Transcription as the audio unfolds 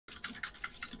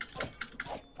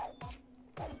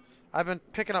I've been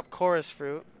picking up chorus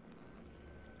fruit.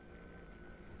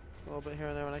 A little bit here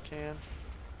and there when I can.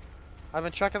 I've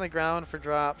been checking the ground for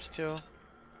drops too.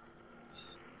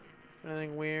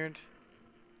 Anything weird?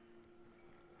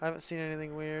 I haven't seen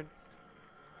anything weird.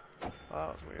 Oh, that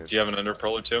was weird. Do you have an ender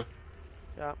pearl or two?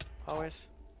 Yeah, always.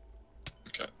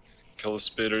 Okay. Kill the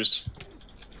spitters.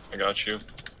 I got you.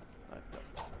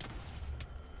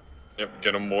 Yep,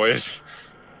 get them, boys.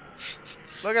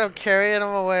 Look at him carrying him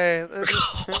away.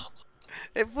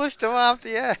 It pushed him off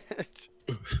the edge.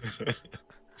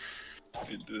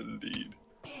 It did indeed.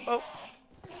 Oh.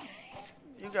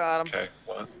 You got him. Okay,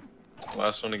 what?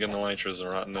 Last one to get an elytra is a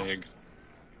rotten egg.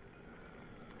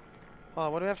 Hold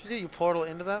on, what do we have to do? You portal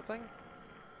into that thing?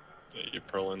 Yeah, you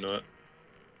pearl into it.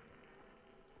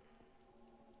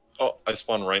 Oh, I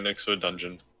spawned right next to a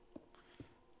dungeon.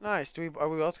 Nice. Are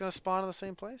we both gonna spawn in the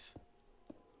same place?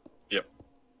 Yep.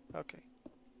 Okay.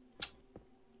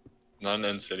 Not an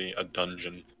end city, a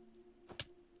dungeon.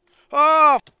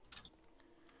 Oh!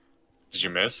 Did you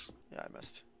miss? Yeah, I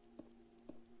missed.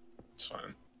 It's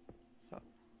fine. Oh.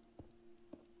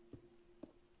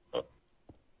 Oh.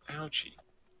 Ouchie.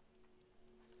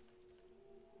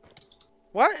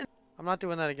 What? I'm not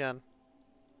doing that again.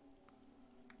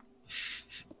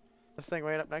 The thing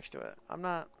right up next to it. I'm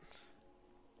not.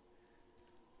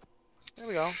 There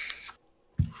we go.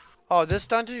 Oh, this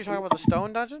dungeon? You're talking about the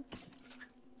stone dungeon?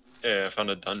 Yeah, I found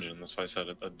a dungeon. That's why I said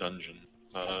a dungeon.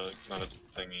 Not a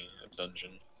thingy, a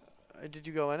dungeon. Did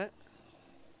you go in it?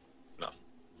 No.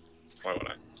 Why would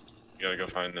I? You gotta go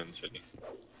find an end city.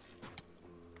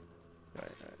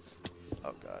 Right.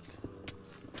 Oh god.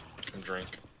 Come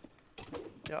drink.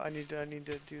 Yeah, I need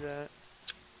to do that.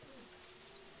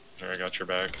 Here, I got your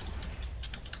back.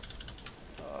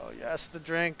 Oh yes, the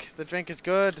drink. The drink is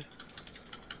good.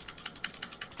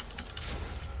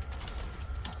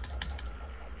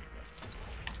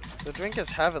 The drink is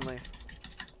heavenly.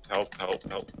 Help, help,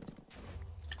 help.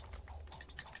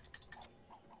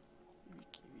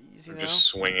 Easy I'm now. just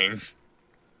swinging.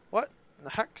 What in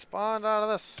the heck spawned out of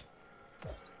this?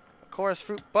 A chorus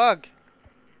fruit bug.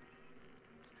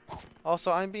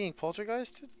 Also, I'm being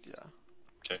poltergeisted? Yeah.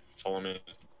 Okay, follow me.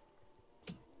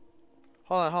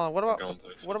 Hold on. What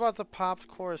What about the popped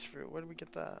chorus fruit? Where did we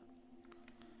get that?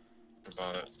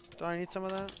 about it? Do I need some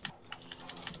of that?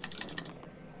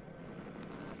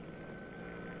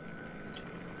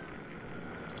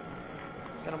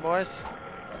 Get 'em, boys.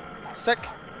 Sick.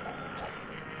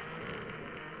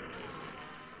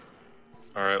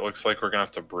 Alright, looks like we're gonna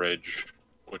have to bridge,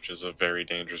 which is a very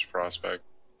dangerous prospect.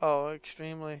 Oh,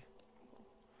 extremely.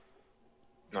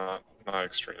 Not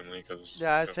extremely, because...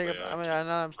 Yeah, I was thinking. I mean, I know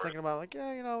I'm thinking about like,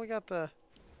 yeah, you know, we got the.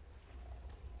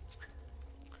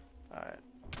 All right,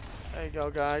 there you go,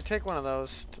 guy. Take one of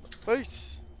those to the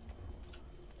face.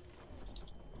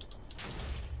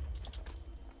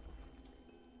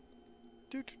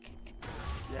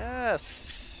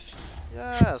 Yes,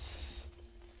 yes.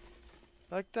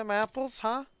 Like them apples,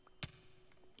 huh?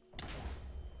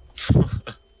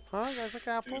 Huh? You guys like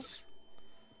apples?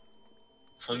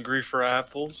 Hungry for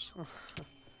apples?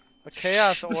 A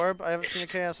chaos orb. I haven't seen a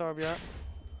chaos orb yet.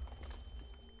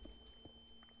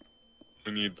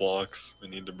 We need blocks. We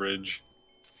need to bridge.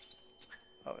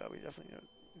 Oh yeah, we definitely do.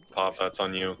 Pop, that's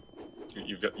on you.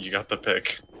 You got the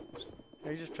pick.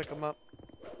 Yeah, you just pick them up.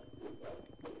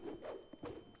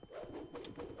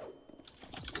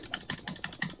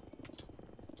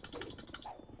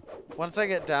 Once I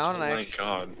get down and oh I my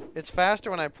god. it's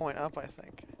faster when I point up, I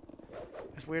think.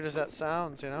 As weird as that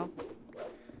sounds, you know?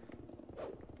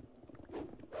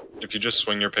 If you just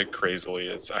swing your pick crazily,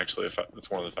 it's actually it's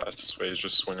one of the fastest ways.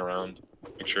 Just swing around.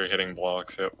 Make sure you're hitting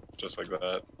blocks. Yep, just like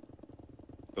that.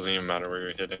 Doesn't even matter where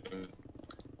you're hitting.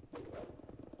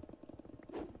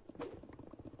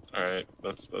 Alright,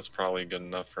 that's probably good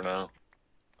enough for now.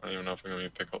 I don't even know if I'm gonna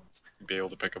be able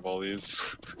to pick up all these.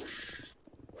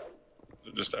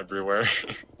 They're just everywhere.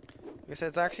 Like I said,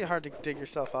 it's actually hard to dig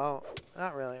yourself out.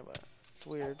 Not really, but it's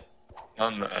weird.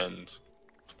 Not in the end.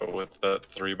 But with that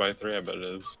 3x3, I bet it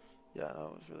is. Yeah,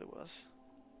 no, it really was.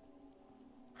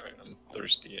 Alright, I'm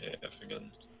thirsty AF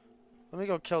again. Let me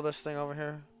go kill this thing over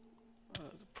here.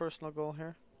 Personal goal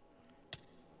here.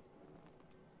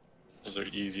 Those are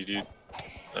easy, dude.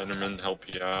 Endermen help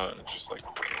you out, and it's just like...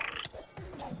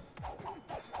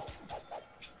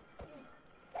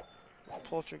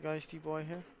 Poltergeisty boy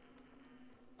here.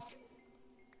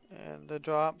 And the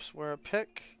drops were a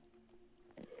pick.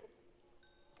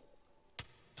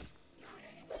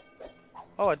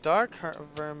 Oh, a dark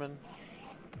vermin.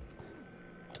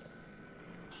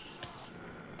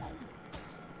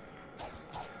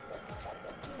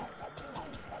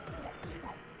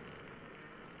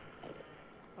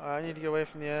 I need to get away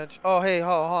from the edge. Oh, hey,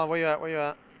 hold on. Where you at? Where you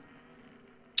at?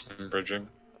 I'm bridging.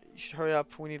 You should hurry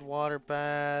up. We need water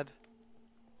bad.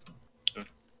 Yeah.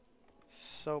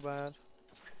 So bad.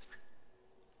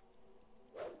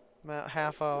 I'm at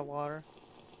half water.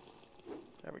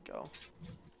 There we go.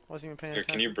 Wasn't even paying Here,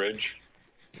 attention. can you bridge?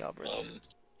 Yeah, I'll bridge.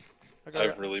 I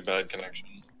have really bad connection.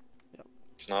 Yep.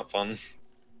 It's not fun.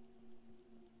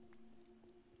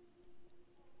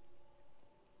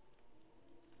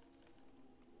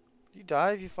 You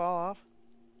die if you fall off?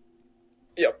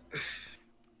 Yep.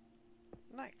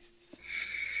 Nice.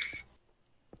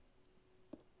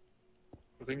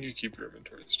 I think you keep your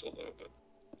inventory still though, but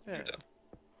Yeah. you're dead.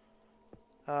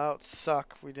 It would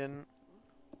suck if we didn't.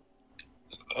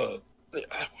 Yeah,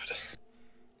 I would.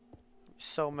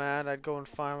 So mad I'd go and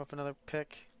farm up another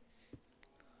pick.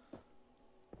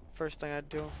 First thing I'd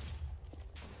do.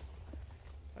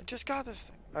 I just got this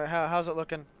thing. Alright, how's it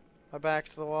looking? My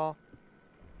back's to the wall.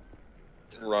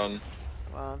 Run.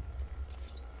 Come on.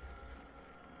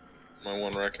 My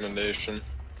one recommendation.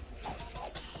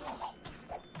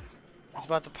 He's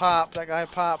about to pop. That guy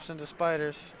pops into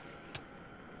spiders.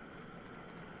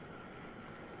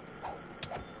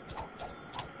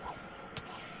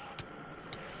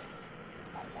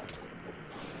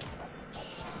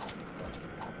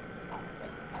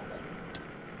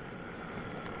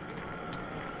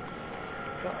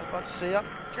 Oh, I was about to say, yep.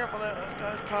 Careful there. Those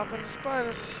guys pop into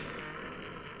spiders.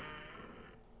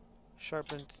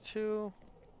 Sharpened 2.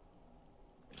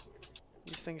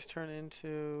 These things turn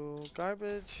into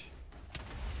garbage.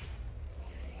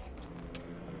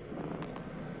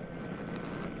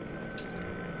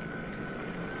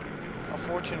 A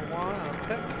fortune 1 on a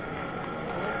pick.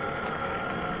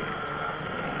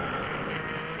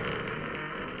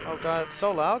 Oh god, it's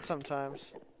so loud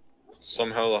sometimes.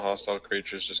 Somehow the hostile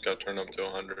creatures just got turned up to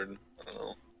 100. I don't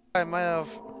know. I might have.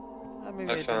 I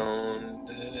found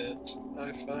it.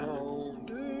 I found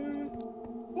it.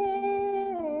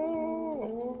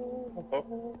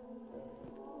 Oh.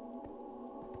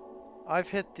 I've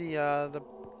hit the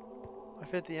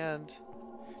I've hit the end.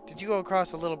 Did you go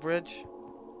across the little bridge?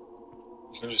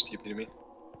 You can just TP to me.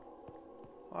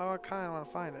 Oh, I kind of want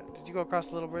to find it. Did you go across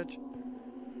the little bridge?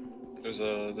 There's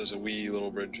a wee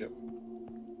little bridge. Yep.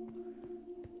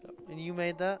 And you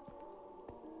made that?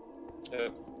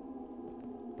 Yep.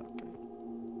 Okay.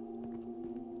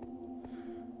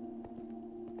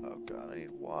 Oh god, I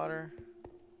need water.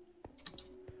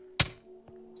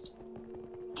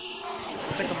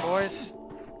 Take them, boys.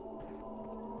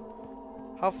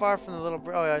 How far from the little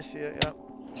bridge? Oh yeah, I see it. Yep.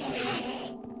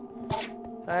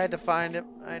 I had to find it.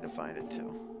 I had to find it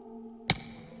too.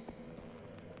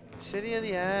 City of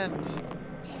the End.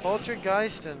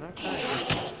 Poltergeisten. Okay.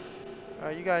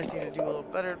 Alright, you guys need to do a little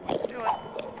better than what you're doing.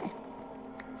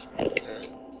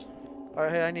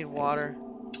 Alright, hey, I need water.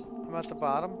 I'm at the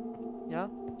bottom. Yeah?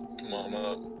 Come on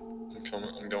up.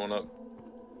 I'm going up.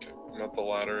 Okay, I'm at the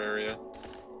ladder area.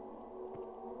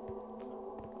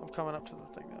 I'm coming up to the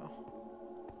thing now.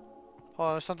 Hold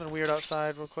on, there's something weird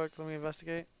outside real quick. Let me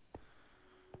investigate.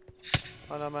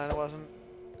 Oh no, man, it wasn't.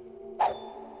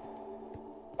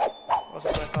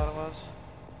 Wasn't what I thought it was.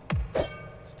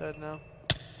 It's dead now.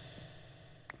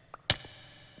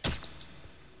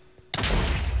 Oh,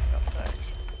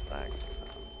 thanks. Thanks.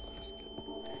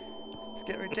 It's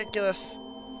getting ridiculous.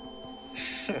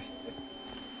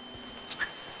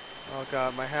 Oh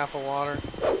god, my half of water in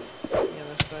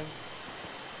this thing.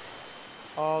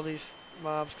 All these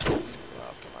mobs can screw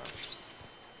off. Come on.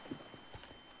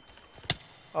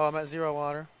 Oh, I'm at 0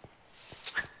 water.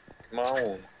 Come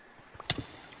on.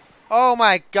 Oh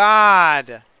my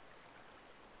god!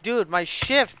 Dude, my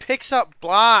shift picks up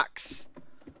blocks!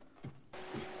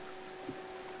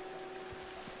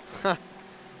 That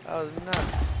was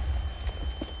nuts.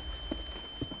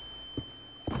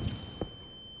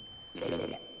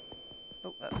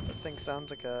 Oh, that thing sounds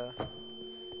like a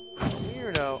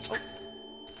weirdo. Oh.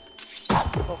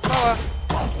 Oh, fella!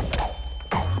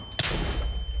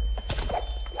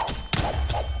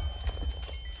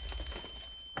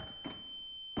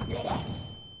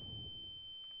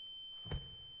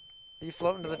 Are you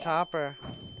floating to the top or?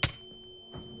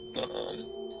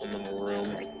 I'm in the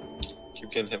room.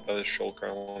 Keep getting hit by the shulker.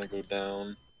 I want to go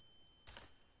down.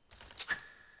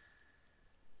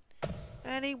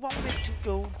 And he wanted to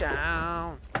go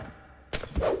down.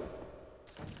 Oh,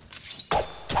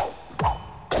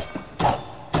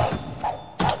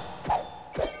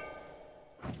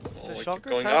 Does I keep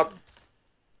shulkers going have? up.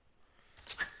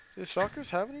 Do shulkers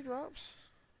have any drops?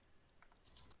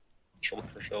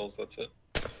 Shulker shells. That's it.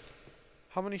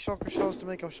 How many shulker shells to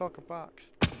make a shulker box?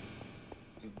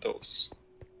 Dose.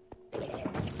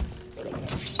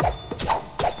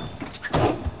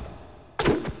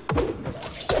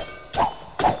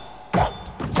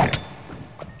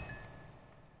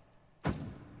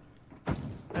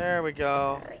 There we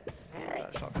go.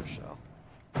 Got a shulker shell.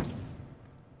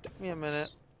 Took me a minute.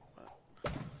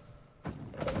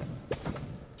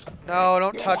 No,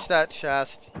 don't touch that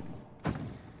chest.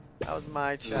 That was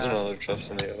my chest. There's another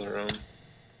chest in the other room.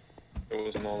 It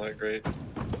wasn't all that great.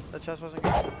 The chest wasn't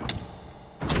good?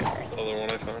 The other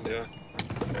one I found, yeah.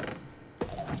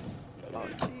 Oh,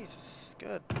 Jesus.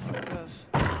 Good. Look at this.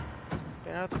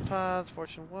 Banner arthropods,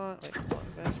 Fortune 1. Wait, hold on.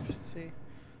 Advanced efficiency.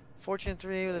 Fortune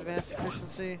 3 with advanced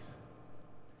efficiency.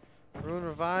 Rune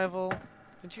revival.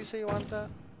 Didn't you say you wanted that?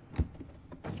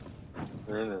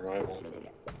 We're in revival.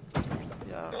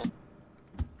 Yeah. No.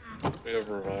 We have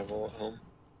revival at home.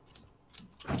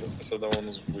 I said that one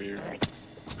was weird. I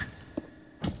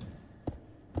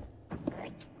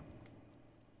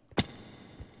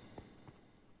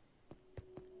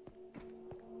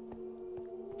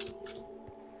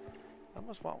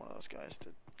almost want one of those guys to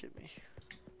give me.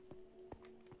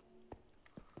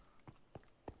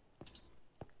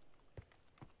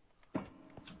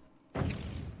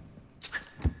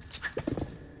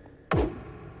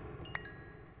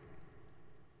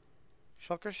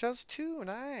 Shulker shells too,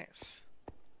 nice.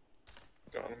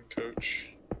 Got him, coach.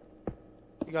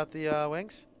 You got the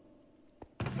wings?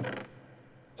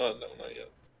 No, not yet.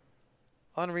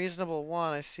 Unreasonable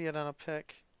 1, I see it on a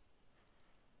pick.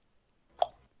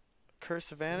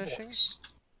 Curse of Vanishing? Yes.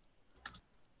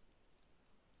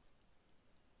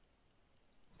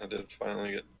 I did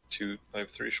finally get 2. I have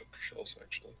 3 shulker shells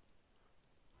actually.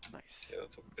 Nice. Yeah,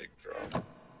 that's a big drop.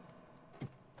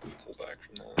 Pull back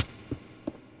from that.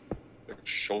 Like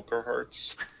shulker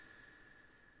hearts.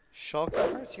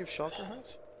 Shulker hearts? You have shulker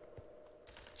hearts?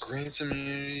 Grants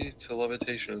immunity to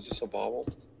levitation. Is this a bauble?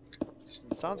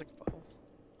 Sounds like a bubble.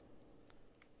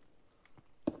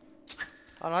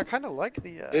 I don't know, I kind of like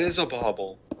the. It is a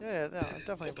bauble. Yeah,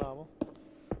 definitely a bobble.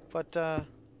 But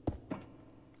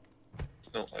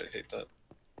No, I hate that.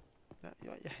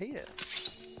 you hate it.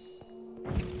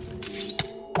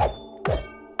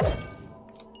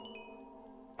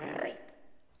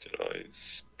 Did I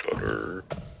stutter?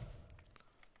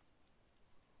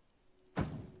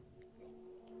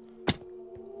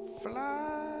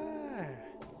 Fly,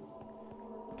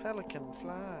 pelican,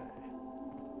 fly.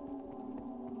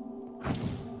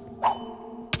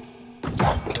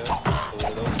 Okay,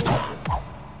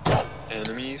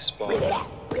 enemy spotted.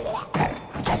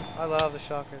 I love the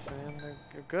shulkers, man.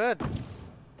 They're good.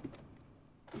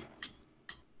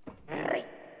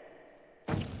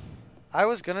 I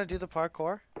was gonna do the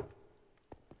parkour,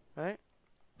 right?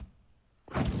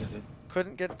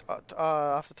 Couldn't get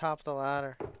off the top of the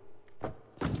ladder.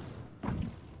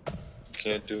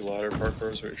 Can't do ladder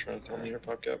parkours. What you're trying to tell me here,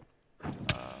 PopCap?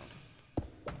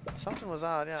 Something was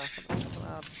odd, yeah. Something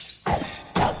odd.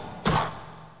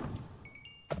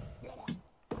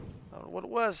 I don't know what it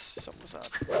was. Something was odd.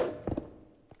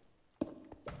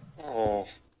 Oh,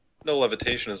 no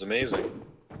levitation is amazing.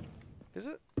 Is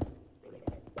it?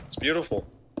 It's beautiful.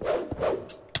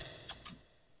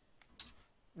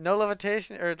 No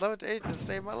levitation, or levitation just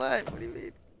saved my life. What do you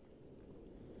mean?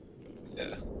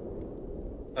 Yeah.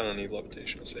 I don't need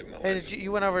levitation to save my Hey, life.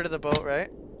 you went over to the boat,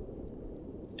 right?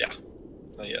 Yeah.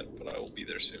 Not yet, but I will be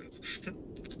there soon.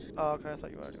 Oh, okay. I thought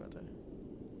you already went there.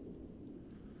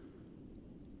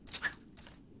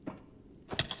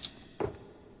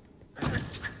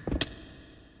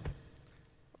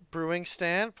 Brewing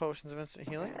stand, potions of instant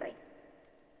healing.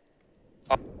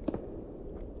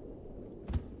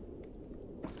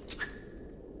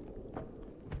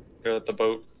 You're at the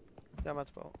boat. Yeah, I'm at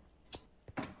the boat.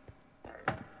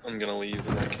 I'm gonna leave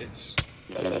in that case.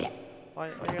 Why are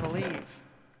you gonna leave?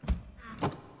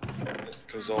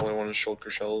 Because all I want is shulker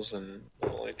shells and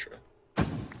Elytra.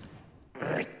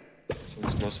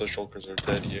 Since most of the shulkers are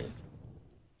dead here.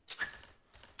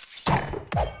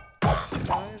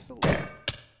 Sky's the limit.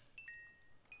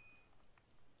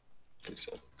 Pretty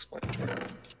self-explanatory.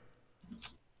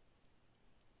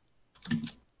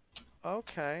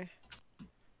 Okay.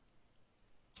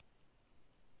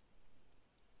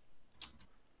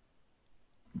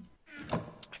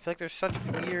 I feel like there's such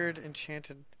weird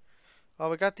enchanted. Oh,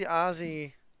 we got the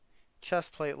Aussie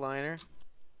chest plate liner.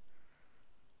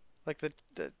 Like the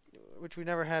which we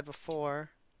never had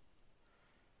before.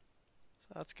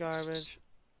 So that's garbage.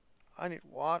 I need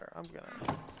water. I'm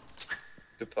gonna.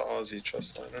 Get the Aussie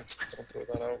chest liner. Don't throw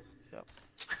that out. Yep.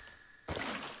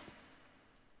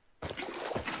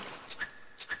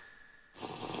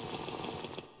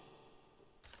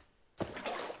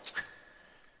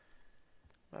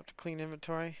 I have to clean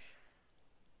inventory.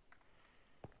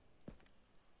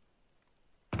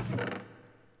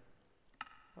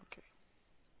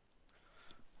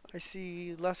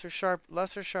 see lesser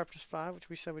sharpness 5, which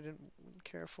we said we didn't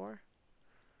care for.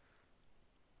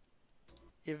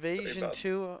 Evasion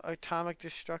 2, atomic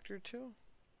destructor 2.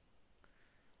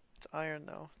 It's iron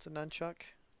though. It's a nunchuck.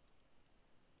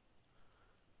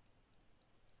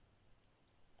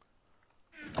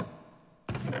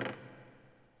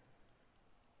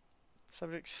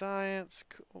 Subject science.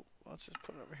 Cool. Let's just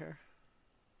put it over here.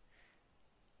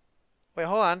 Wait,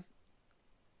 hold on.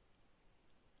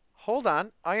 Hold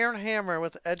on. Iron hammer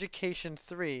with education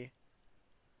 3.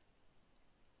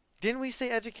 Didn't we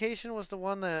say education was the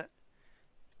one that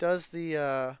does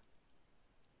the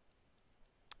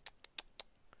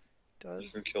You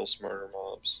can kill smarter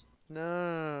mobs.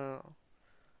 No.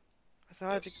 I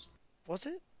thought Yes. was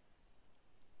it?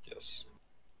 Yes.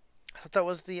 I thought that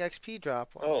was the XP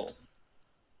drop one. Oh.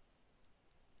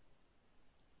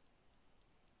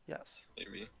 Yes.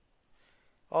 Maybe.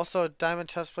 Also, a diamond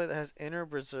chestplate that has inner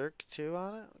berserk 2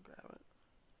 on it. I'll grab it.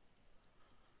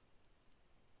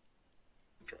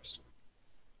 Interesting.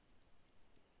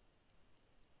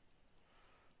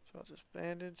 So I'll just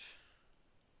bandage.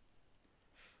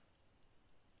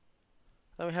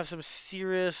 Then we have some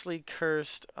seriously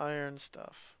cursed iron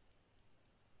stuff.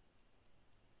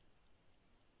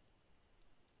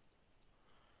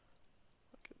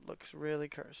 It looks really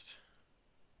cursed.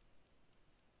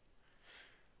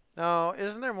 Now,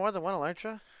 isn't there more than one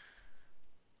Elytra?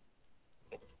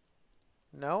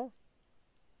 No?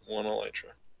 One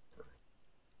Elytra.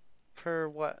 Per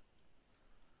what?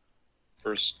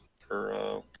 Per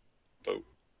boat.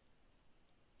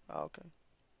 Oh, okay.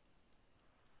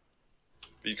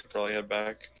 But you could probably head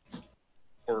back.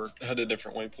 Or head a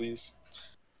different way, please.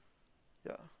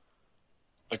 Yeah.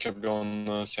 I kept going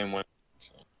the same way.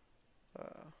 So,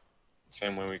 Uh,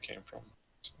 same way we came from.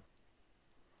 So.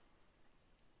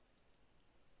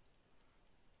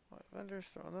 vendors,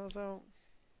 throwing those out.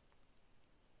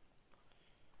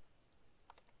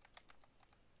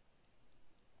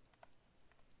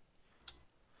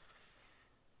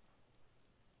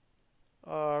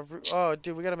 Oh,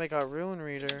 dude, we gotta make our rune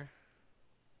reader.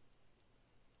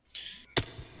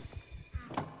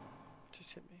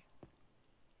 Just hit me.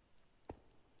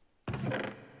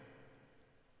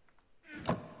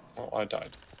 Oh, I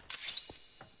died.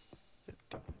 It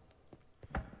died.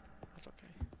 That's okay.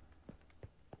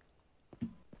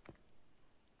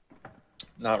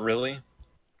 Not really.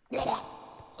 Do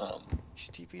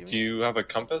you have a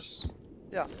compass?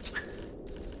 Yeah.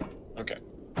 Okay.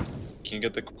 Can you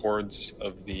get the chords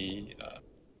of the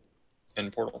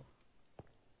end portal?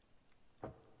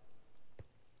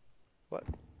 What?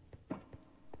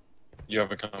 You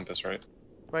have a compass, right?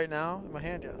 Right now? In my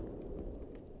hand, yeah.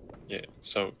 Yeah,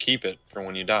 so keep it for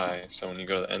when you die, so when you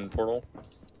go to the end portal,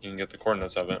 you can get the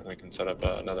coordinates of it, and we can set up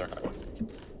another highway.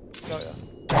 Oh, yeah.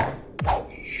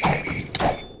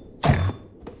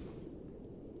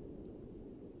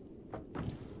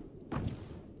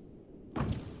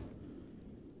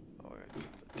 Oh, we're gonna go to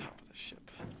the top of the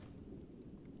ship.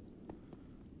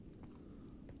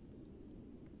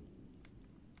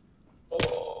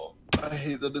 Oh, I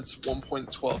hate that it's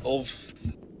 1.12.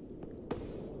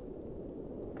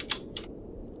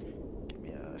 Give me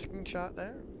a screenshot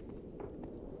there.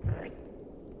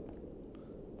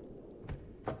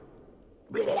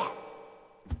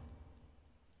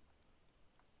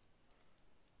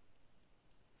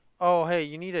 Oh, hey,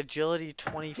 you need agility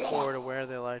 24 to wear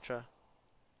the Elytra.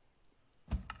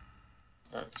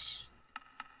 Nice.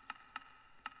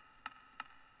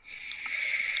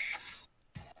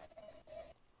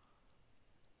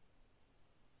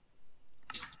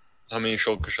 How many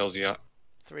shulker shells you got?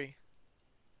 3.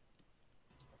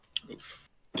 Oof.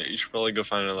 Yeah, you should probably go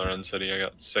find another end city. I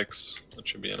got 6. That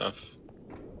should be enough.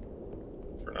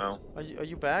 For now. Are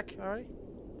you back already?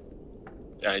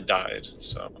 Yeah, I died,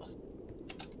 so...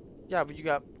 Yeah, but you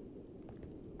got...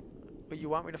 But you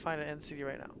want me to find an end city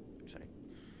right now, you're saying?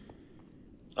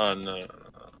 No.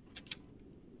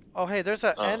 Oh, hey, there's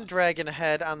an end dragon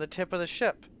head on the tip of the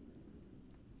ship.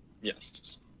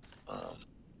 Yes.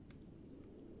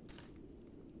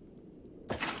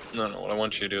 No, what I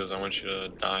want you to do is I want you to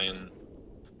die and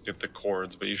get the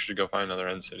cords, but you should go find another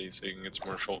end city so you can get some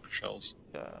more shulker shells.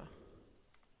 Yeah.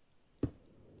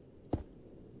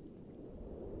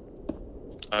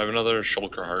 I have another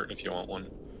shulker heart if you want one.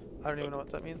 I don't even know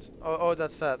what that means. Oh,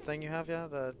 that's that thing you have, yeah?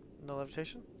 The no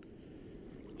levitation?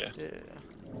 Yeah. Yeah.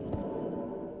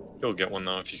 You'll get one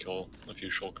though if you kill a few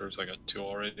shulkers. I got 2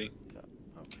 already. Yeah,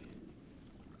 okay.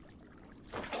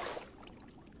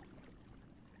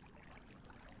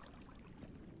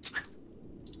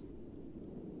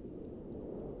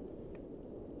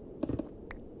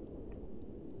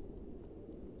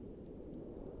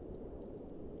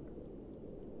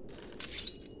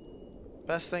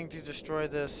 best thing to destroy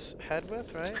this head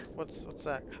with, right? What's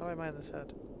that? How do I mine this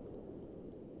head?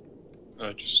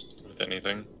 Just with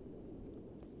anything.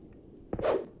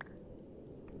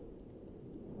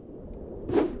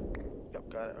 Yep,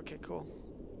 got it. Okay, cool.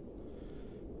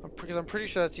 Because I'm pretty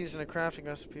sure that's using a crafting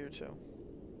recipe or two.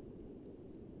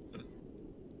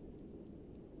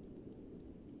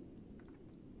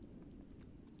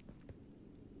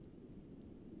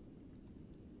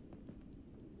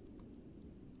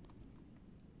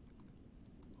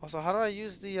 Also, how do I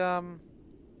use the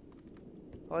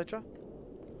Elytra?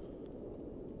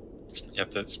 You have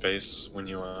to hit space when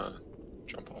you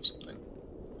jump off something.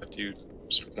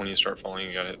 When you start falling,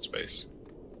 you gotta hit space.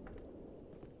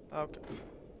 Okay.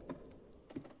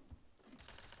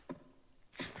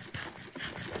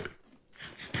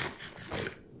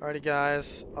 Alrighty,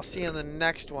 guys. I'll see you in the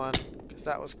next one, because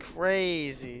that was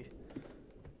crazy.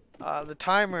 The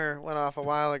timer went off a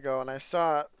while ago, and I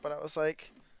saw it, but I was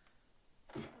like,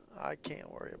 I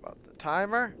can't worry about the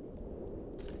timer.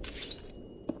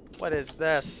 What is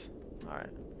this?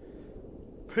 Alright.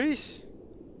 Peace.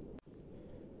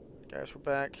 Guys, we're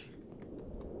back.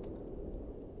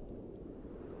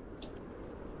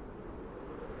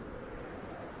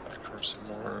 Back for some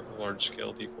more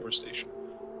large-scale deforestation.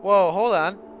 Whoa, hold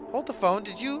on. Hold the phone.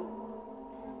 Did you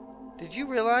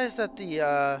realize that the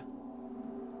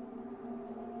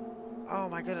oh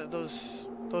my goodness,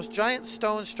 those giant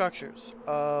stone structures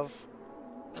of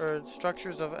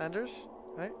structures of enders,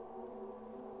 right?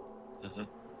 Mm-hmm.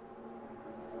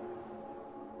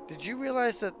 Did you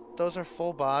realize that those are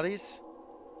full bodies?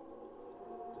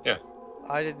 Yeah.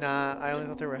 I did not. I only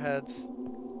thought they were heads.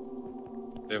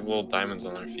 They have little diamonds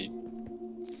on their feet.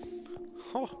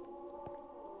 Oh.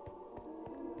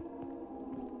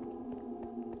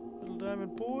 Little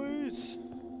diamond boys.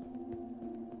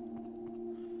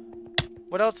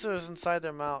 What else is inside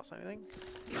their mouths? Anything?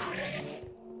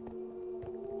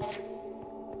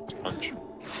 Sponge.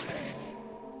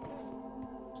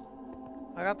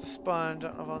 I got the sponge. I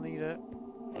don't know if I'll need it.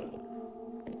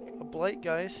 A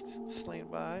Blightgeist slain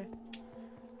by.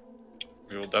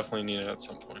 We will definitely need it at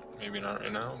some point. Maybe not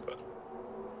right now, but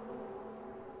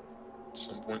at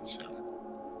some point soon.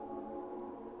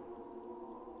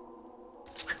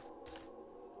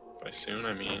 By soon,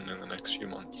 I mean in the next few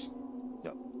months.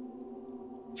 Yep.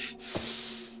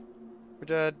 We're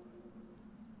dead.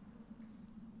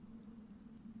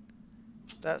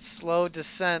 That slow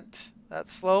descent. That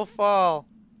slow fall.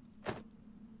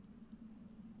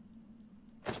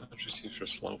 It's not just used for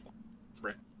slow.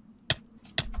 Frick.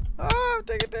 Oh, I'm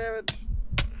taking damage.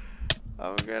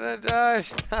 I'm gonna die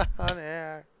on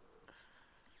air.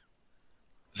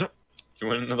 You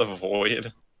went into the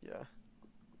void? Yeah.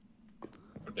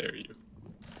 How dare you?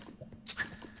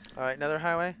 Alright, another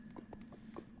highway.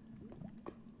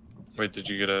 Wait, did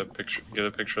you get a picture? Get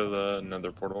a picture of the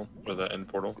nether portal or the end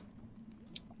portal?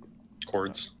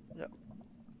 Cords. Yep.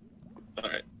 All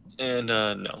right. And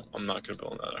no, I'm not gonna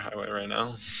build another highway right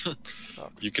now. Okay.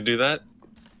 You could do that.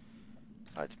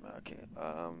 Okay.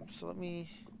 So let me.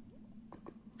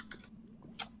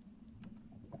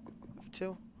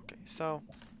 F2. Okay. So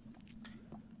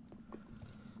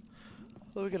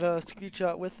let me get a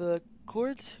screenshot with the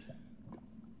cords.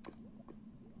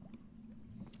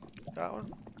 That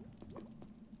one.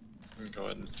 You can go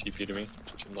ahead and TP to me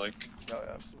if you'd like. Oh,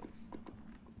 yeah, absolutely.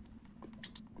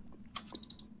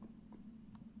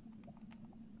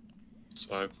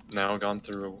 So I've now gone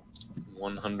through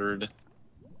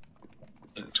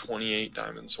 128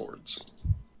 diamond swords.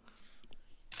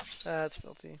 That's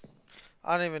filthy.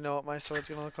 I don't even know what my sword's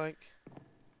gonna look like.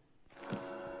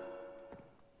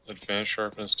 Advanced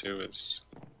sharpness 2 is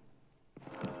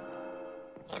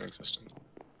non-existent.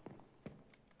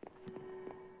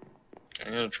 Okay,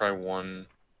 I'm gonna try one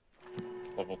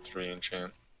level 3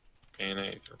 enchant.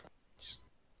 Bayonet, Aether Points.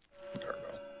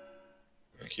 Garbo.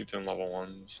 I'm gonna keep doing level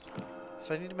 1s.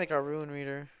 So I need to make a rune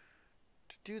reader.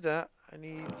 To do that, I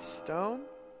need stone,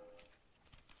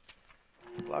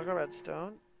 block of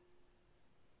redstone,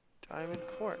 diamond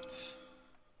quartz.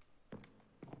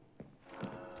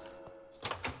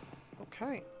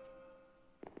 Okay.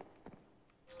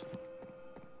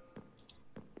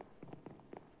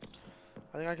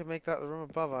 I think I can make that the room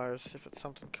above ours if it's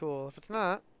something cool. If it's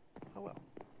not, oh well.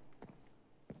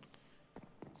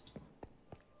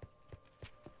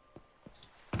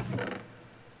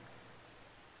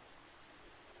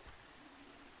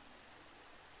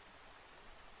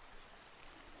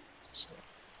 So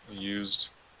we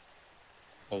used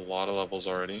a lot of levels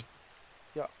already.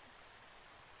 Yeah.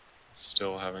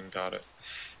 Still haven't got it.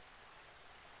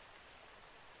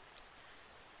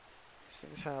 These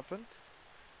things happen.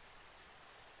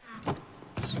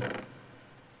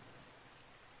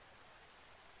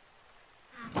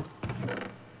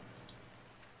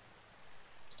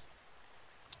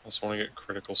 Also want to get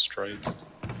critical strike.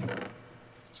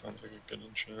 Sounds like a good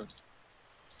enchant.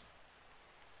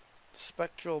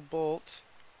 Spectral bolt.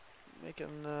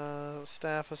 Making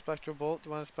staff a spectral bolt. Do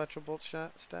you want a spectral bolt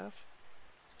staff?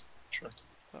 Sure.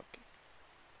 Okay.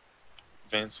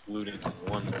 Advanced looting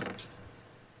 1.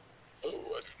 Oh, I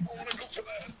don't want to go for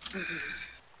that.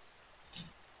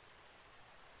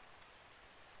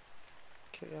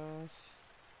 Chaos.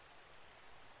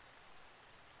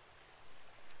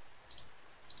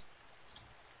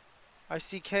 I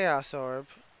see chaos orb.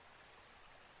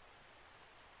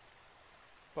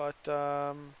 But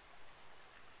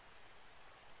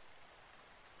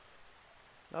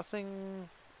nothing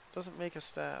doesn't make a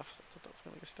staff. I thought that was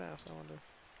gonna make a staff, I wonder.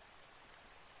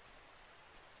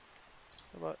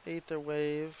 What about Aether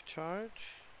Wave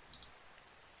charge?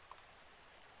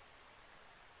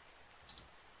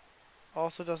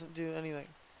 Also doesn't do anything.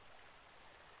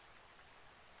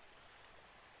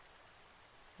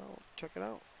 Oh, check it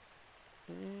out.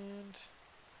 And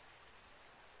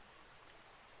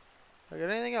I got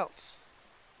anything else?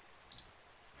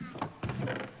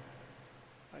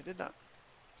 I did not.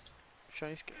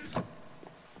 Shiny scales.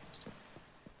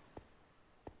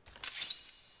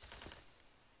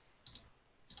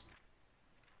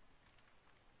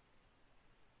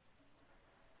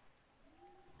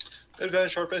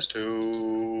 Advanced Sharpness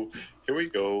 2. Here we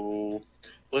go.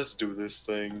 Let's do this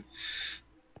thing.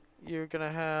 You're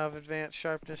gonna have advanced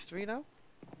sharpness 3 now?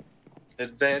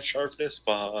 Advanced Sharpness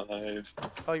 5.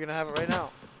 Oh, you're gonna have it right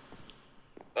now.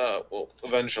 Well,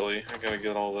 eventually. I gotta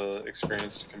get all the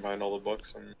experience to combine all the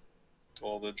books and do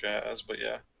all the jazz, but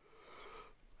yeah.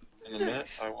 In a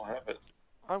minute, I will have it.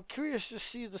 I'm curious to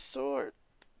see the sword.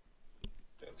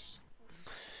 Yes.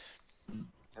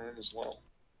 I am as well.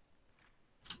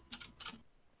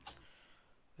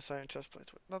 This iron chest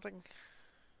plates with nothing.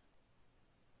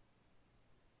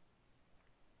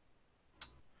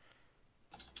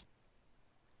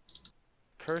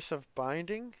 Curse of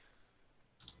Binding?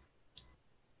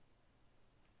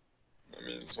 That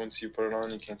means once you put it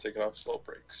on, you can't take it off slow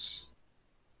breaks.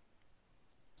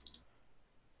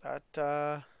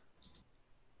 That,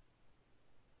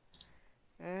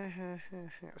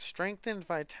 Strengthened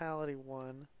Vitality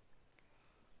 1.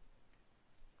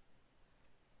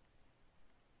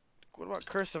 What about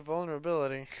Curse of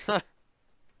Vulnerability? That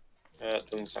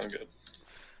doesn't sound good.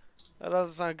 That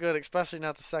doesn't sound good, especially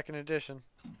not the second edition.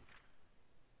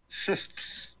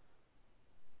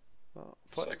 Well,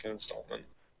 Second installment.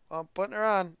 I'm putting her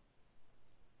on.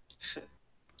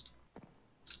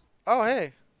 Oh,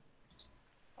 hey.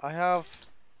 I have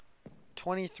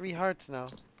 23 hearts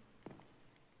now.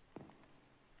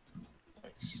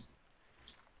 Nice.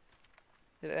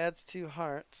 It adds 2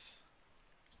 hearts.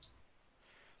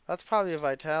 That's probably a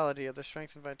vitality, of the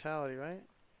strength and vitality, right?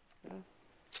 Yeah.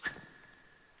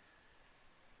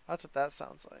 That's what that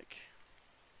sounds like.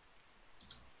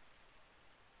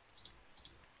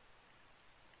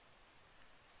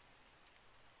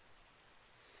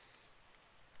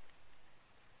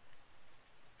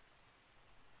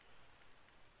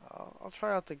 I'll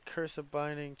try out the Curse of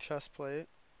Binding chest plate.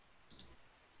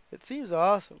 It seems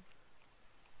awesome.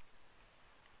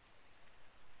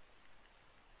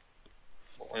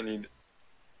 Well, I need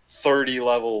 30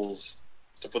 levels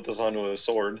to put this onto a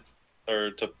sword,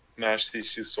 or to mash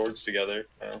these 2 swords together.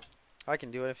 Now. I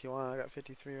can do it if you want. I got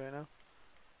 53 right now.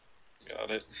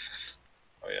 Got it.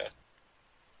 Oh yeah.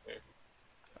 Wait.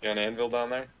 You got an anvil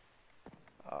down there?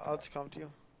 I'll just come to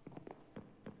you.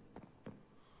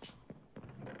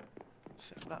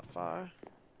 So I'm not far.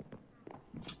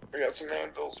 I got some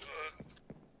anvils.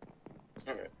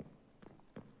 Okay.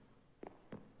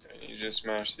 And you just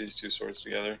mash these 2 swords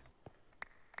together.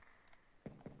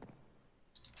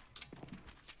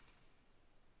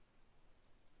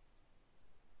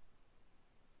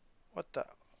 What the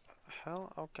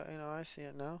hell? Okay, no, I see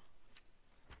it now.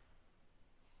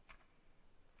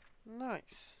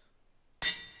 Nice.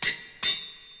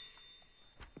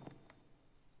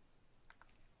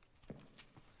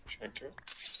 Check it.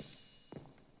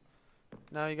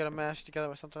 Now you gotta mash together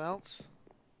with something else.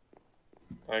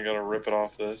 I gotta rip it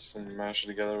off this and mash it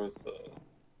together with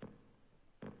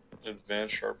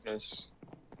advanced sharpness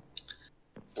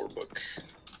 4 book.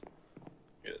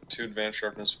 Yeah, 2 advanced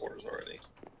sharpness 4s already.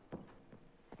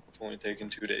 It's only taken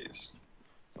 2 days.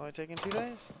 It's only taking 2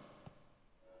 days?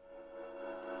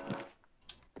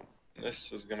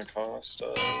 This is gonna cost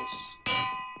us.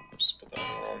 Just put that in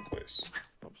the wrong place.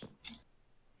 Oops.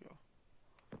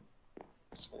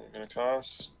 It's only gonna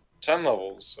cost 10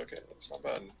 levels. Okay, that's not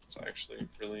bad. It's actually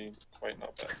really quite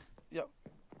not bad. Yep.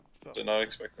 Did not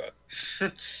expect that.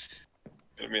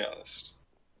 Gonna be honest.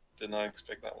 Did not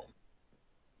expect that one.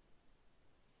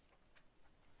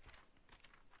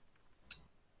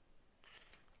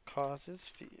 causes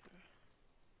fear.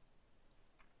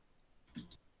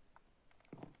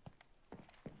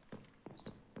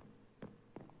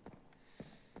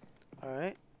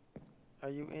 Alright. Are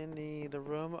you in the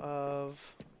room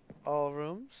of all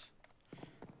rooms?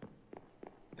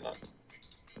 No.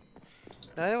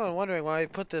 Now anyone wondering why we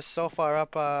put this so far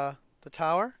up the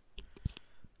tower?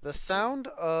 The sound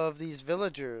of these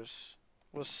villagers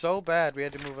was so bad we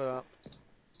had to move it up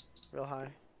real high.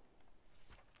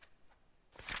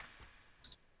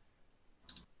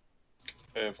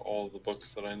 I have all the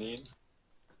books that I need.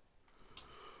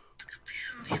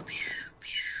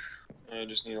 I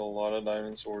just need a lot of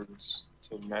diamond swords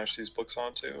to mash these books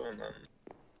onto and then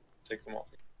take them off.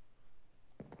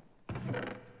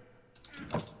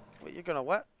 Wait, you're gonna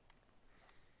what?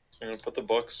 So I'm gonna put the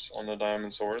books on the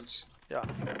diamond swords. Yeah.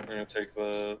 I'm gonna take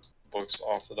the books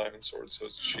off the diamond swords so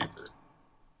it's cheaper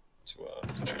to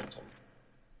enchant them.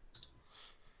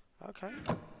 Okay.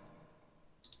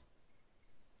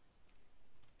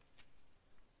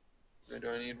 Where do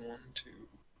I need? 1, 2,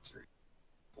 3,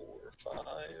 4, 5.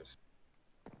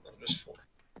 No, just 4.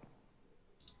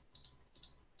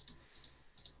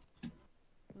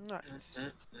 Nice.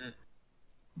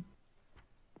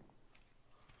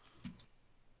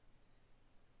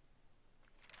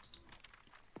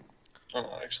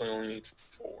 Oh, I actually only need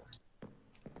 4.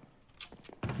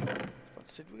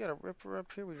 Let's see, we got a ripper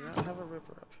up here. We do not have a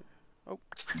ripper up here. Oh,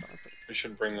 We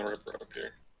should bring the ripper up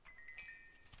here.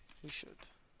 we should.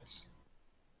 Yes.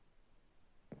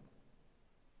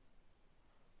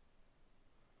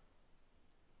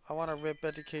 I want to rip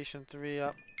Education 3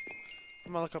 up.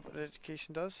 I'm gonna look up what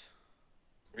Education does.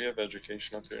 We have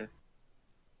education up here.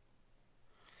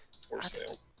 For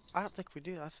sale. I don't think we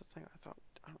do. That's the thing. I don't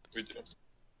think We do.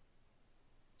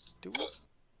 Do we?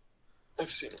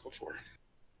 I've seen it before.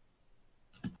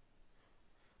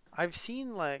 I've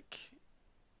seen like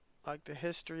the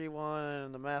history one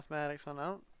and the mathematics one. I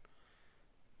don't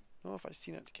know if I've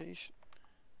seen Education.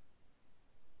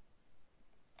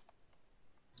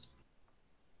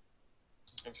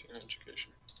 I've seen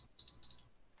education.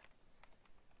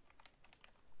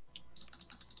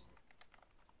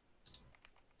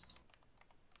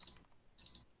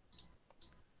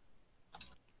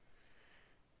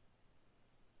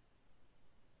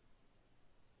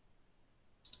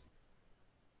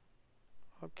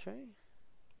 Okay.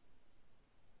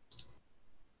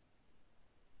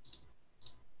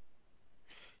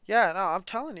 Yeah, no, I'm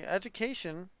telling you,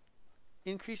 Education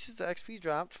increases the XP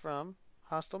dropped from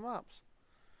hostile mobs.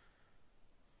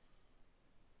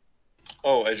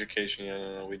 Oh, education. Yeah,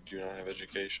 no, we do not have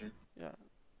education. Yeah.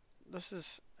 This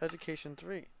is Education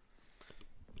 3.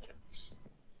 Yes.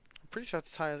 I'm pretty sure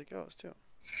that's as high as it goes, too.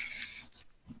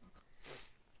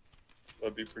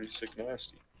 That'd be pretty sick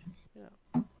nasty. Yeah.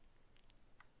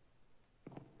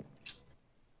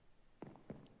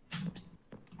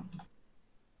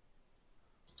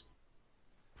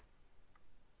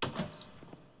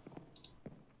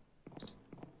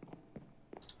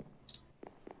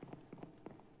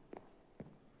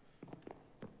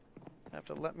 You have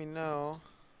to let me know.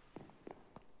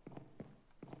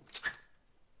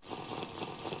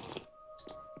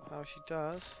 How she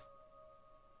does.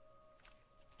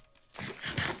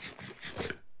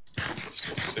 It's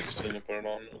still 16 to put it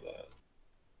on with that.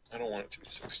 I don't want it to be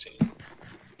 16.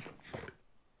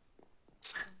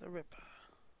 The rip.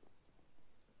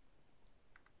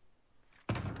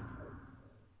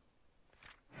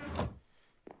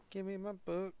 Give me my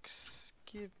books.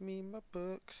 Give me my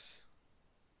books.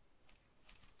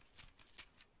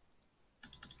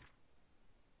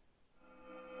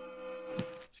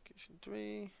 Education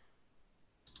 3.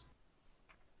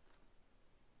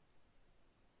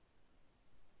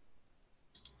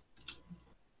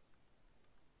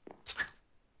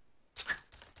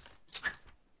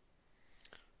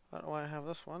 I don't know why I have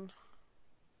this one.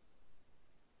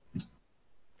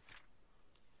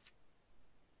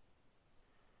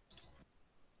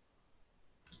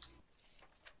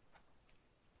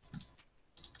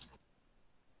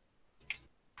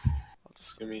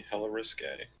 It's gonna be hella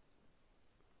risque.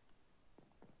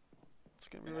 It's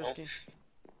gonna be risky.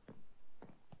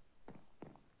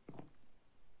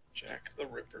 Jack the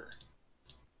Ripper.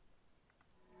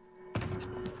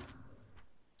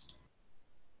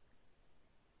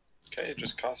 Okay, it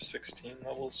just costs 16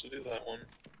 levels to do that one,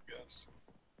 I guess.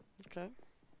 Okay.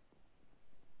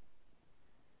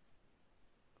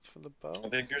 That's for the bow. I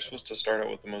think you're supposed to start out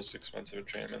with the most expensive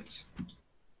enchantments.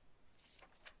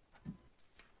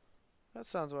 That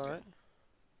sounds alright.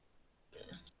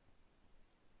 Yeah.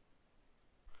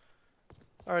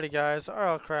 Alrighty guys,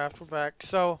 RLcraft, we're back.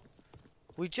 So,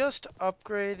 we just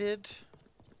upgraded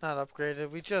Not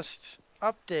upgraded. We just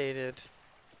updated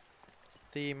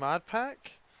the mod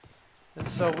pack. And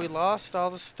so we lost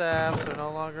all the stabs. They're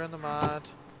no longer in the mod.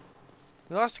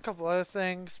 We lost a couple other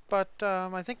things, but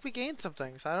I think we gained some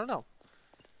things. I don't know.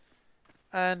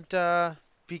 And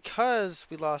because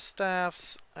we lost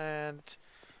staffs and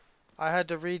I had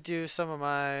to redo some of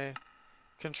my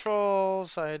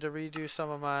controls, I had to redo some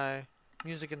of my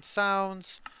music and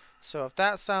sounds. So if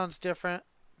that sounds different,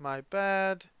 my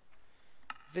bad.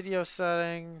 Video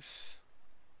settings,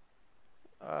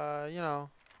 you know,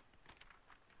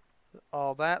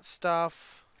 all that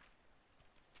stuff.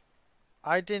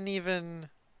 I didn't even,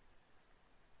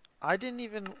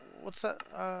 what's that,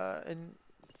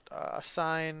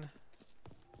 assign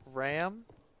RAM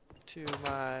to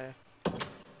my,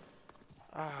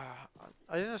 I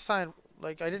didn't assign,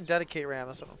 like, I didn't dedicate RAM,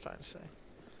 that's what I'm trying to say.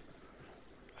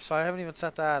 So I haven't even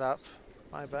set that up.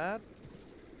 My bad.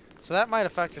 So that might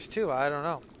affect us too, I don't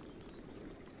know.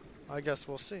 I guess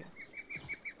we'll see.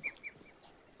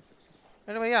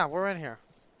 Anyway, yeah, we're in here.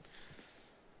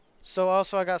 So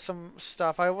also I got some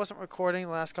stuff. I wasn't recording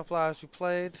the last couple hours we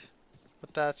played,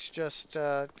 but that's just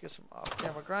get some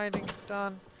off-camera grinding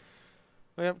done.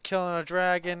 We end up killing a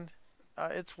dragon.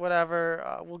 It's whatever.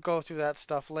 We'll go through that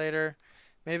stuff later.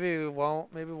 Maybe we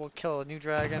won't. Maybe we'll kill a new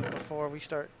dragon before we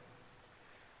start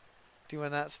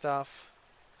doing that stuff.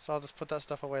 So I'll just put that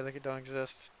stuff away like it don't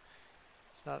exist.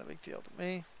 It's not a big deal to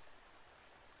me.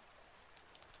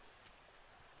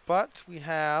 But we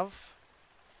have.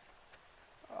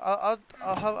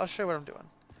 I'll show you what I'm doing.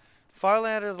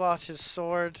 Farlander lost his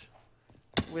sword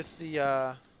with the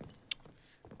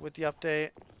update.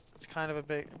 It's kind of a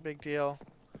big deal.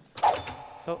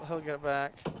 He'll get it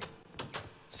back.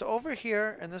 So over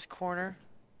here in this corner,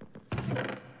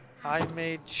 I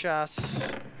made chests,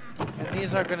 and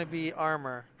these are going to be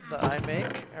armor that I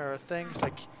make, or things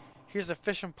like. Here's a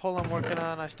fishing pole I'm working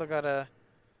on. I still gotta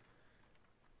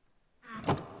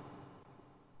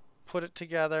put it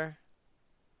together.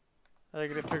 I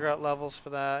gotta figure out levels for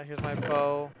that. Here's my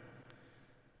bow.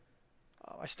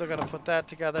 I still gotta put that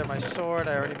together. My sword,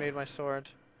 I already made my sword.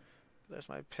 There's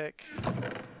my pick.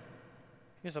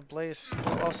 Here's a blaze.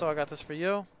 Also, I got this for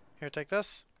you. Here, take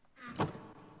this.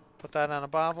 Put that on a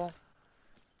bobble.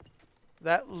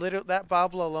 That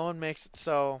bobble alone makes it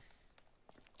so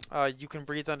you can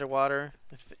breathe underwater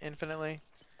infinitely,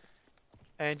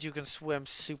 and you can swim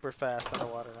super fast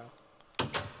underwater now.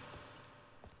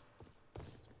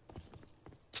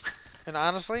 And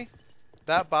honestly,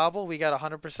 that bobble we got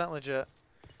 100% legit.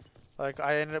 Like,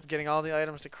 I ended up getting all the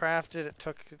items to craft it. It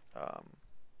took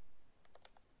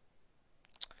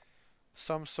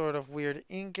some sort of weird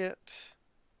ingot.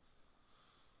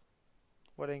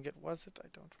 What ingot was it? I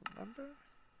don't remember.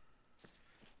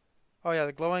 Oh yeah,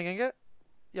 the glowing ingot.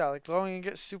 Yeah, the glowing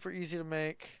ingot, super easy to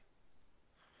make.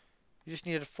 You just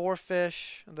needed 4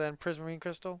 fish and then prismarine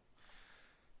crystal.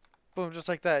 Boom, just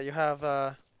like that. You have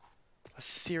a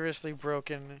seriously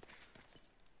broken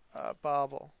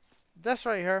bauble. This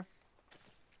right here.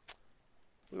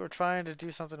 We were trying to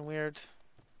do something weird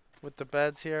with the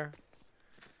beds here.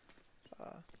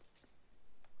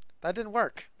 That didn't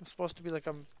work. It was supposed to be like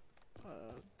a...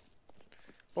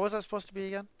 what was that supposed to be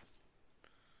again?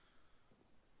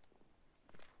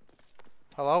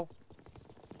 Hello?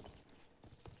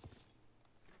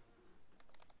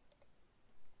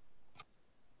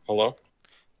 Hello?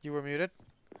 You were muted?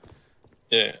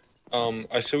 Yeah.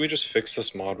 I say we just fix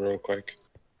this mod real quick.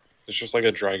 It's just like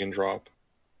a drag and drop.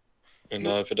 And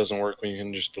if it doesn't work, we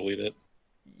can just delete it.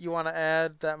 You want to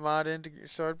add that mod in to get your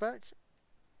sword back?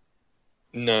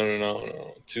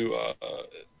 No.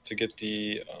 To get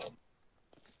the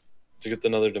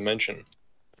another dimension.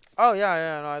 Oh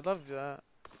yeah, no, I'd love to do that.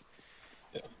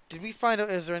 Yeah. Did we find out,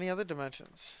 is there any other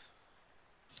dimensions?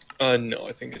 No,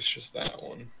 I think it's just that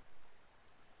one.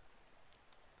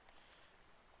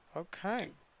 Okay.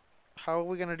 How are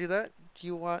we going to do that? Do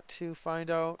you want to find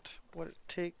out what it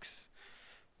takes,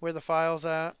 where the file's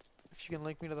at? If you can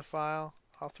link me to the file,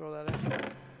 I'll throw that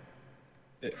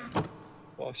in. Yeah.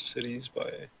 Lost Cities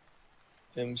by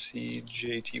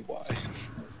MCJTY.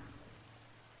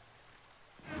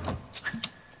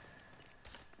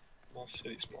 Lost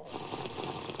Cities mod.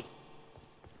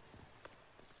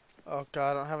 Oh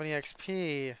god, I don't have any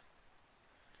XP.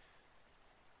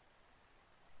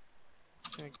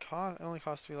 It only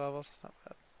costs 3 levels. That's not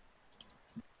bad.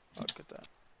 I'll get that.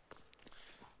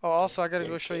 Oh, also, I gotta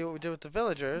go show you what we did with the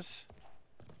villagers.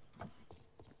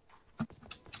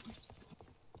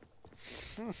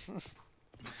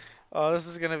 Oh, this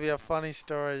is gonna be a funny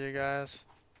story, you guys.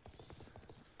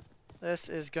 This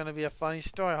is gonna be a funny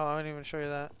story. Hold on, I didn't even show you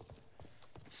that.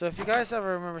 So if you guys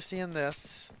ever remember seeing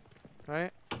this,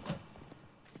 right?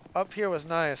 Up here was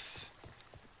nice.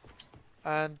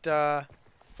 And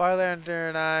Firelander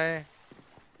and I,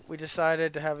 we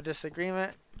decided to have a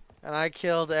disagreement. And I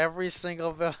killed every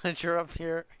single villager up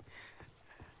here.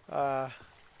 So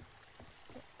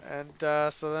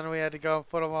then we had to go and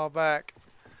put them all back.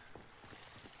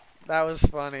 That was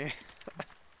funny.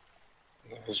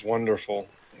 That was wonderful.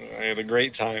 I had a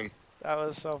great time. That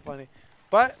was so funny.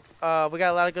 But we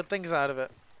got a lot of good things out of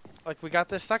it. Like we got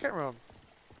this second room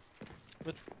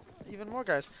with even more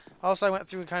guys. Also, I went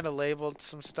through and kind of labeled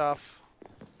some stuff,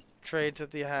 trades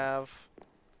that they have.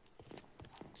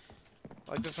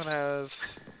 Like this one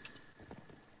has,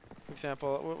 for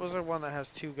example, what was there one that has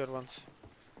 2 good ones?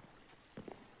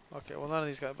 Okay, well none of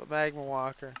these guys, but Magma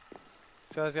Walker.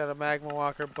 This guy's got a Magma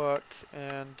Walker book,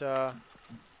 and well,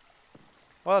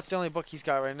 that's the only book he's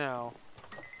got right now.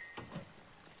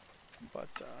 But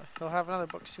he'll have another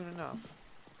book soon enough.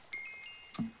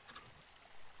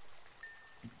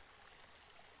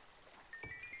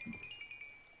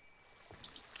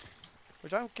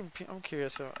 Which I'm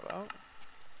curious about.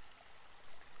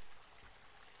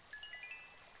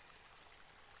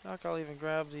 I'll even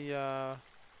grab the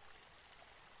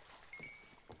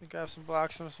grab some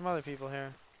blocks from some other people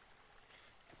here.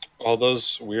 All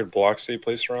those weird blocks that you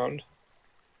placed around.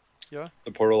 Yeah.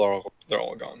 The portal they're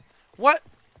all gone. What?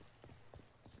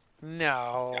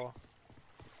 No.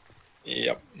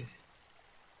 Yep.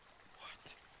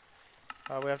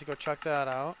 What? We have to go check that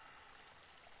out.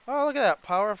 Oh, look at that.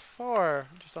 Power 4.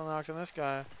 Just unlocked on this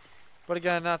guy. But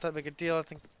again, not that big a deal. I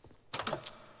think.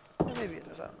 Maybe it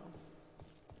is. I don't know.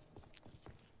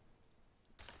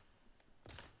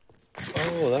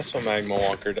 Oh, that's what Magma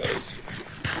Walker does.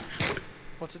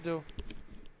 What's it do?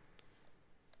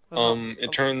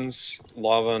 It turns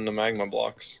lava into magma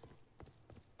blocks.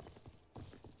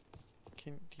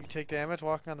 Do you take damage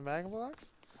walking on the magma blocks?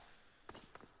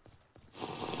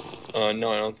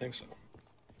 No, I don't think so.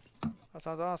 That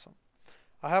sounds awesome.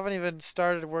 I haven't even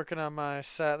started working on my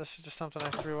set. This is just something I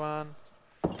threw on.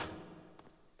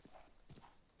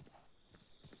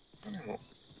 Oh.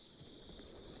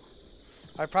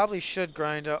 I probably should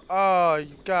grind up. Oh,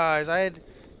 you guys, I had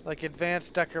like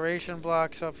advanced decoration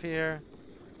blocks up here.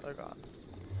 They're gone.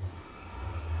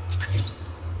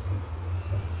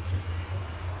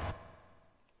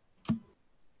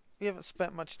 We haven't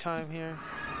spent much time here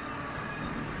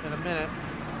in a minute.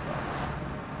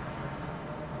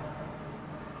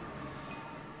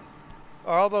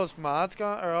 Are all those mods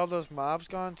gone? Are all those mobs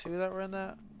gone too that were in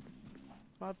that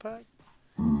mod pack?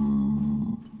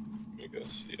 Let me go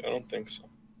see. I don't think so.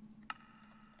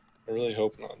 I really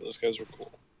hope not. Those guys were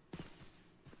cool.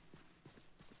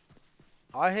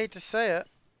 I hate to say it,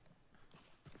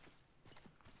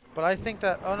 but I think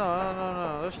that. Oh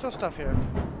no! There's still stuff here.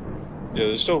 Yeah,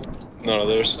 there's still. No,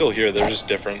 they're still here. They're just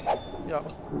different.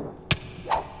 Yep.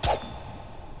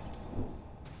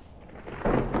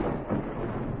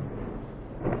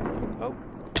 Oh.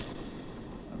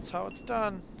 That's how it's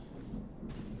done.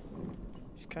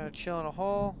 Just kind of chill in a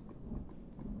hole.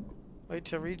 Wait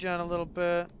to regen a little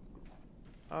bit.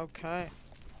 Okay.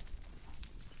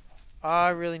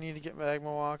 I really need to get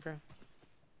Magma Walker.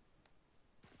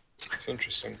 It's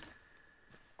interesting.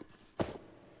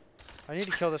 I need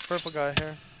to kill this purple guy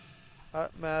here.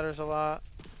 That matters a lot.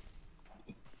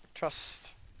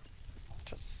 Trust.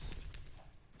 Trust.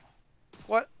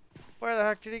 What? Where the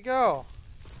heck did he go?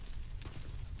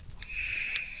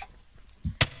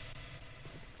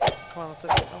 Come on, let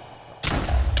this.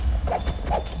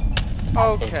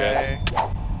 Oh. Okay.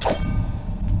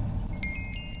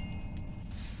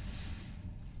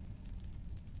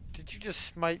 Did you just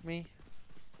smite me?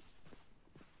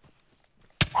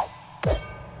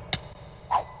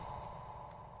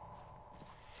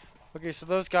 Okay, so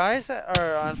those guys that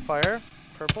are on fire,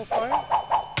 purple fire?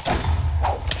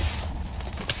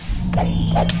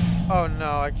 Oh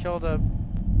no, I killed a...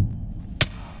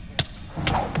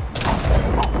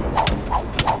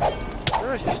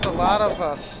 There's just a lot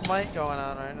of smite going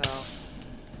on right now.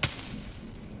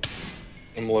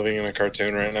 I'm living in a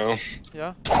cartoon right now.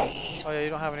 Yeah? Oh yeah, you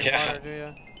don't have any water, do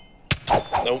you?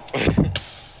 Nope. I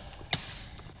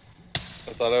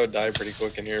thought I would die pretty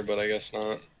quick in here, but I guess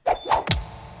not.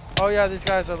 Oh yeah, these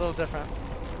guys are a little different.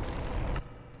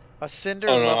 A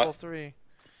cinder level 3.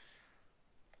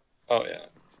 Oh yeah,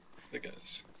 the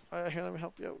guys. Alright, here, let me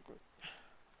help you out quick.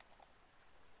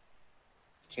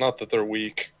 It's not that they're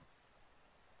weak.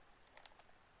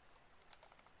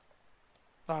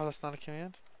 Oh, that's not a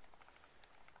command?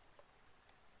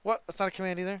 What? That's not a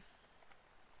command either?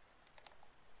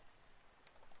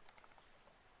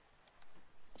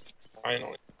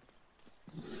 Finally.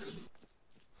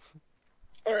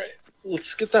 Alright,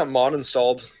 let's get that mod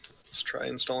installed. Let's try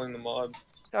installing the mod.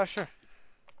 Yeah, sure.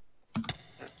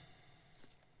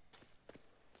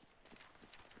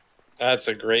 That's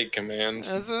a great command.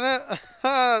 Isn't it?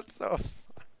 That's so.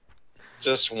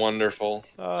 Just wonderful.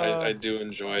 Uh, I do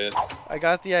enjoy it. I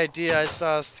got the idea. I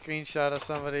saw a screenshot of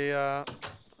somebody.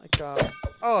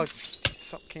 Oh,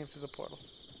 something came through the portal.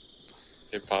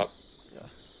 Hey, Pop. Yeah.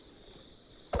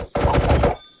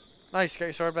 Nice. Get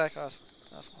your sword back. Awesome.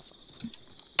 Awesome.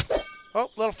 Oh,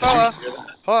 little fella.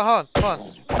 Hold on.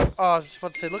 Oh, I was just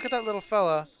about to say, look at that little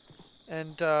fella,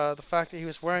 and the fact that he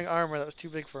was wearing armor that was too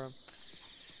big for him.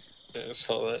 Yeah, I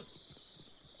saw that.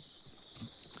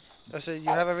 I said, you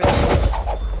have everything.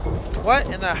 What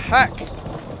in the heck?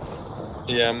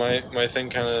 Yeah, my thing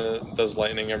kind of does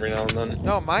lightning every now and then.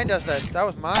 No, mine does that. That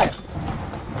was mine.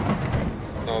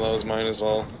 Oh, that was mine as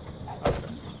well.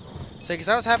 See, because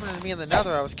that was happening to me in the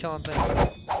Nether. I was killing things.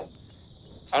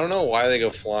 I don't know why they go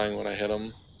flying when I hit them.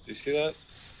 Do you see that?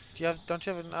 Don't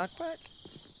you have a knockback?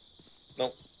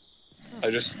 Nope. I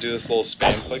just do this little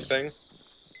spam click thing.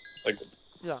 Like.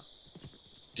 Yeah.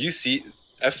 Do you see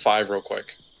F5 real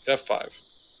quick? F5.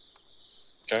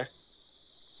 Okay.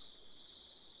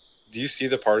 Do you see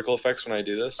the particle effects when I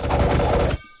do this?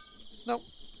 Nope.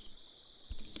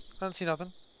 I don't see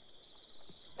nothing.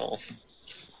 Oh.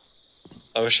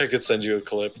 I wish I could send you a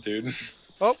clip, dude.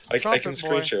 Oh, I can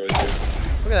screen share with you.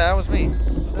 Look at that. That was me.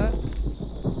 See that?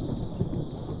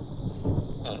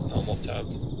 No, I'm all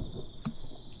tabbed.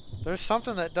 There's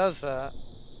something that does that.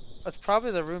 That's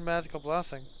probably the Rune Magical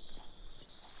Blessing.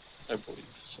 I believe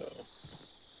so.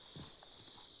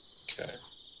 Okay.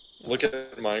 Look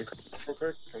at Minecraft real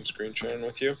quick. I'm screen sharing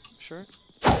with you. Sure.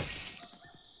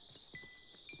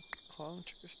 Hold on,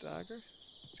 Trigger's Dagger.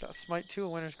 It's got Smite 2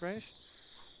 and Winter's Grace.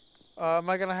 Am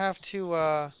I gonna have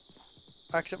to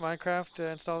exit Minecraft to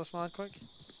install this mod quick?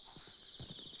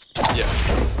 Yeah.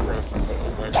 We're gonna have to put it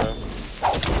on Minecraft.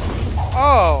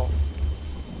 Oh!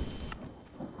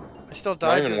 I still I'm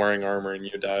died. not even wearing armor and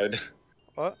you died.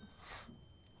 What?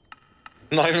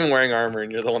 I'm not even wearing armor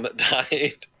and you're the one that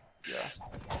died. Yeah.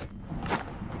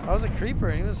 I was a creeper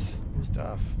and he was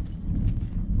tough.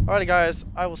 Alrighty guys,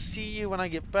 I will see you when I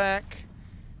get back.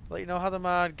 Let you know how the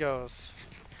mod goes.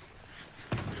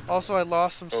 Also, I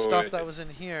lost some stuff that was in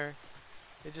here.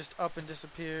 It just up and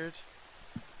disappeared.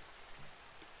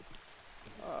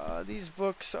 These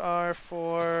books are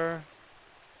for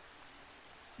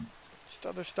just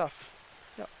other stuff.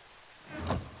 Yep.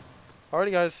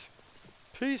 Alrighty guys.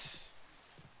 Peace.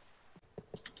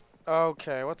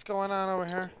 Okay, what's going on over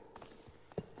here?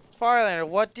 Firelander,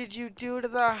 what did you do to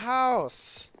the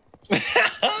house?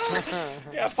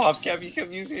 Yeah, PopCap, you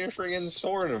kept using your friggin'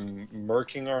 sword and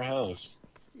murking our house.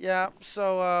 Yeah,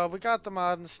 so we got the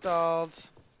mod installed.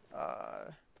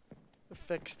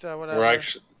 Fixed whatever. We're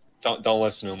actually don't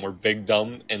listen to him. We're big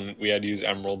dumb, and we had to use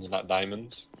emeralds, not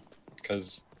diamonds,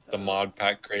 because the mod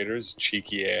pack creator's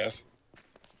cheeky AF.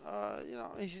 You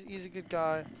know, he's a good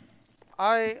guy.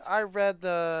 I read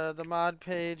the mod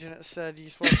page and it said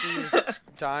you're supposed to use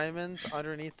diamonds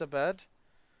underneath the bed.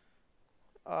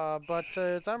 But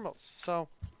it's emeralds. So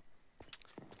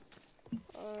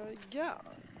yeah.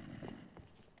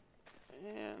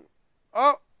 And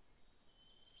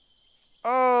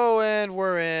and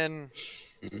we're in.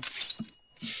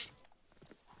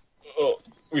 Oh,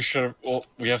 we should have. Well,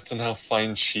 we have to now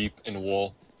find sheep and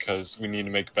wool because we need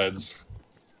to make beds.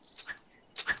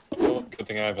 Oh, good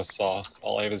thing I have a saw.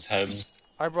 All I have is heads.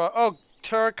 I brought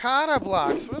terracotta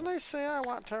blocks. What did I say? I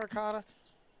want terracotta.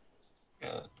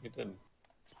 Yeah, you did.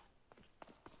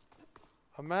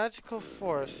 A magical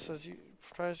force says you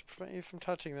tries to prevent you from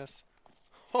touching this.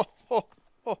 Ho ho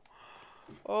ho!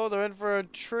 Oh, they're in for a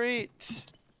treat.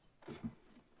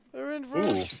 They're in for.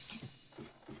 Ooh.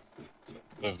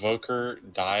 The Evoker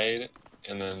died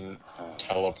and then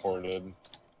teleported.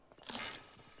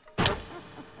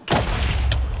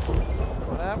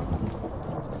 What happened?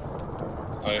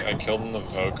 I killed the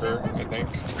Evoker, I think.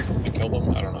 I killed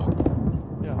him? I don't know.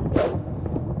 Yeah.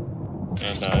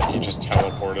 And he just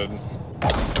teleported.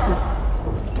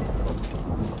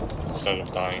 Instead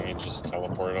of dying, he just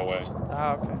teleported away.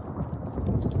 Ah, okay.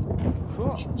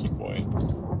 Cool. Cheeky boy.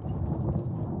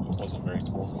 It wasn't very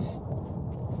cool.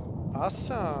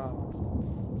 Awesome.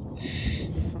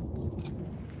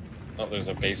 Oh, there's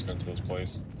a basement to this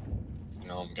place. You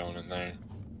know I'm going in there.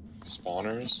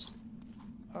 Spawners?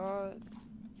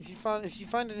 If you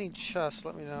find any chests,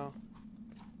 let me know.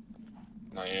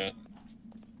 Not yet.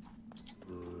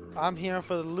 I'm here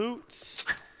for the loot.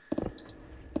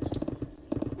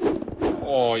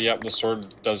 Oh, yep, the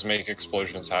sword does make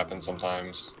explosions happen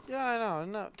sometimes. Yeah, I know.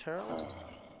 Isn't that terrible?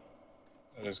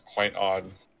 That is quite odd.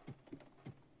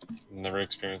 Never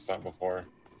experienced that before.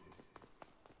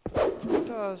 It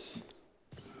does.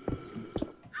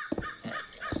 Alright,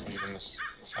 I'm leaving this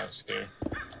house here.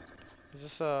 Is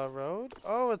this a road?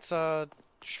 Oh, it's a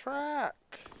track.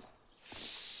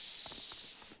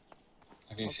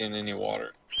 Have you seen any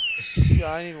water?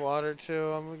 Yeah, I need water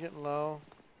too. I'm getting low.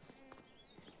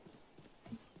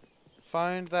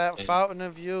 Find that fountain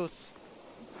of youth.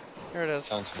 Here it is.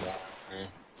 Found some water here.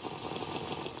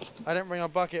 I didn't bring a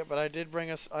bucket, but I did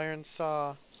bring a iron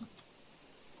saw.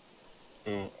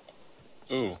 Ooh.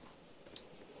 Ooh.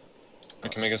 I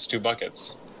can make us 2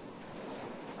 buckets.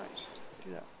 Nice.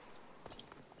 Do that.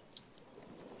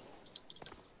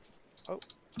 Oh.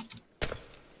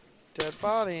 Dead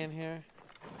body in here.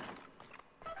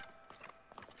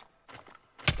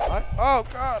 Oh,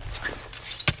 God.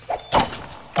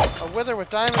 A wither with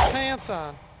diamond pants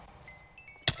on.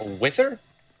 A wither?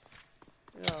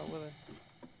 Yeah, a wither.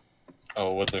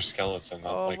 Oh, wither skeleton,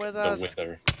 not like the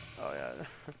wither. Oh, yeah.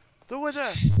 The wither!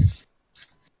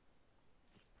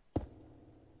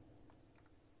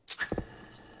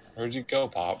 Where'd you go,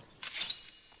 Pop?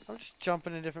 I'm just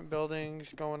jumping in different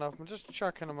buildings, going up. I'm just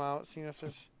checking them out, seeing if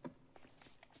there's...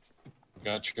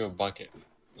 Got you a bucket.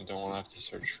 I don't want to have to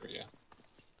search for you.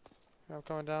 I'm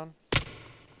coming down.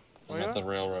 I'm at the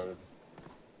railroad.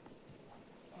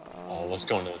 Oh, let's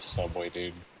go into the subway,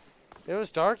 dude. It was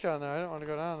dark down there. I didn't want to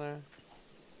go down there.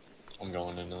 I'm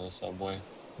going into the subway.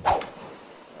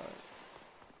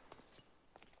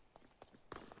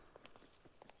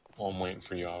 Well, I'm waiting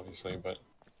for you, obviously, but...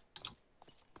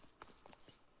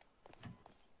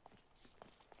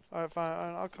 Alright, fine.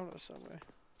 I'll come to the subway.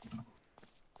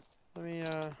 Let me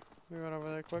run over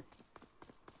there quick.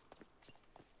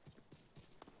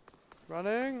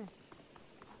 Running!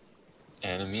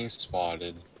 Enemy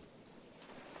spotted.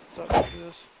 What's up? Let's do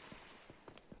this.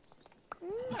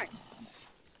 Nice!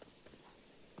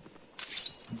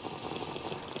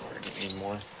 Alright, need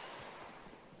more.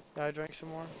 Yeah, I drank some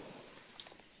more.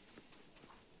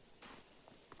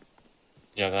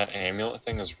 Yeah, that amulet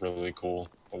thing is really cool.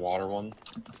 The water one.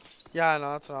 Yeah, I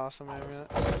know. That's an awesome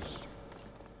amulet.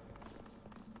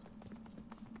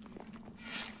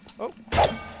 Oh!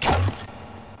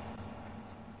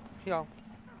 Yo.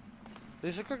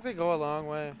 These look like they go a long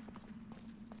way.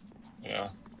 Yeah.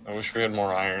 I wish we had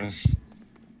more iron.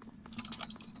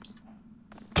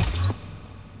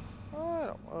 I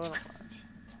don't mind.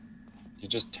 You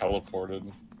just teleported.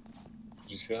 Did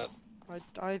you see that?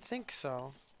 I think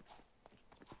so.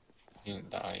 You didn't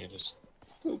die, you just...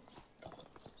 Boop.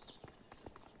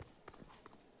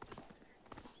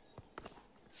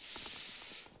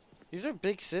 These are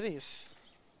big cities.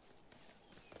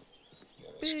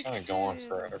 Yeah, this kind of go on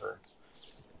forever.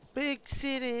 Big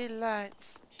city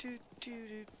lights. Do do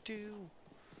do do.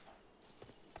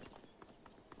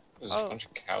 There's a bunch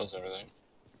of cows over there.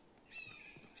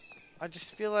 I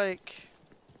just feel like,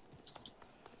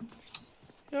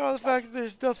 you know, the fact that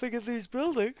there's nothing in these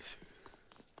buildings.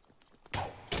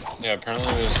 Yeah,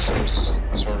 apparently there's some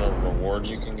sort of reward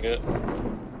you can get.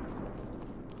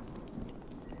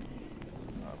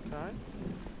 Okay.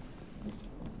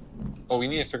 Oh, we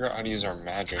need to figure out how to use our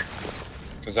magic.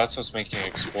 Because that's what's making it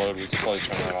explode. We could probably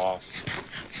turn that off.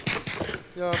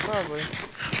 Yeah, probably.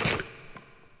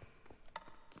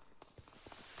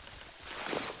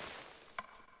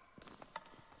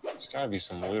 There's gotta be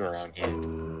some loot around here.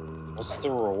 What's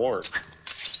the reward?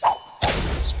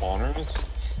 Spawners?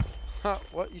 Huh,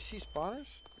 what? You see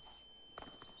spawners?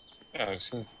 Yeah, I've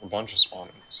seen a bunch of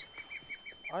spawners.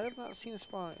 I have not seen a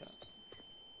spawner yet.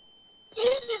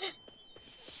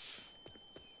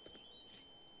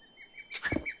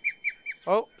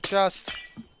 Oh, chest.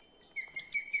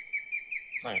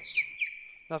 Nice.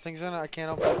 Nothing's in it. I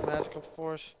can't open it. Magical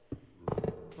force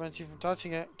prevents you from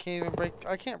touching it. Can't even break.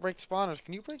 I can't break spawners.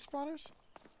 Can you break spawners?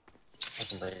 I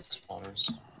can break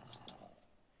spawners.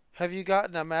 Have you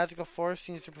gotten a magical force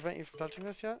seems to prevent you from touching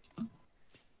this yet?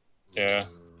 Yeah.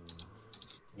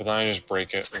 But then I just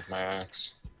break it with my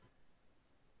axe.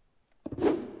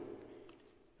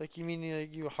 Like you mean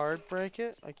like you hard break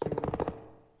it? Like you...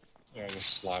 Yeah, I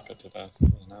just slap it to death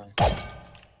with an axe.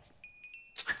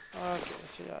 Okay,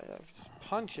 so yeah, if you just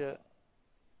punch it.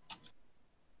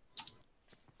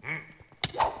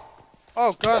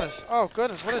 Oh goodness! Oh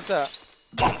goodness! What is that?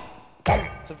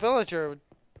 It's a villager.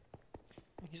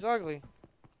 He's ugly.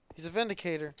 He's a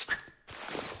vindicator.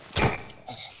 Oh,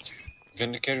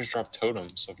 Vindicators drop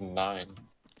totems of 9.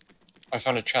 I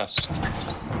found a chest.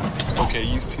 Okay,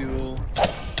 you feel...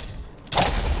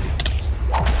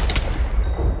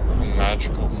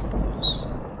 magical force.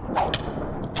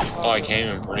 Oh, I can't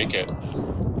even break it.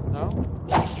 No?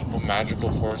 Oh What magical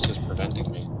force is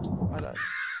preventing me? I died.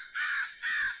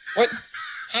 What?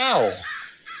 How?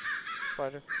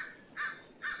 Spider.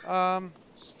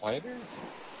 Spider?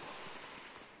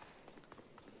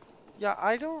 Yeah,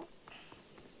 I don't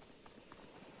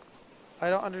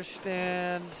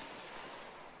understand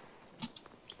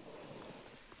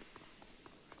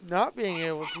not being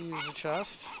able to use the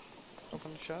chest.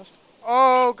 Open the chest.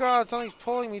 Oh god, something's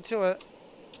pulling me to it.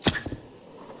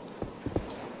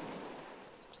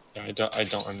 Yeah, I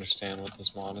don't understand what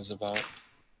this mod is about.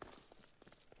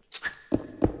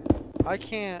 I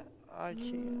can't.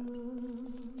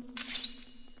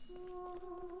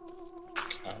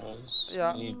 Cows.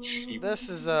 Yeah, I need sheep. this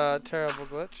is a terrible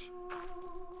glitch.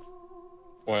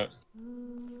 What?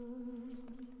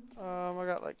 I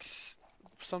got like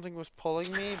something was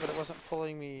pulling me, but it wasn't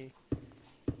pulling me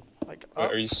like Wait,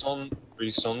 up. are you still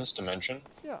in this dimension?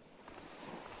 Yeah,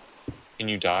 And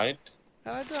you died?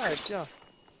 and I died. Yeah,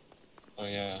 Oh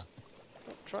yeah.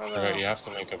 try I that forgot out. you have to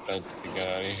make a bed to get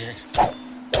out of here. Yeah,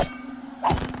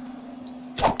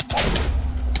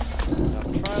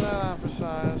 try that on for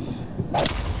size.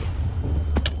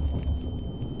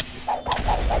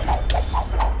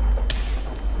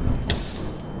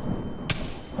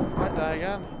 Might die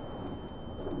again.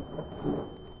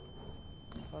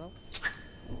 Oh no.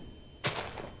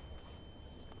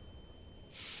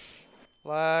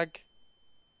 Lag.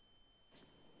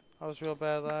 That was real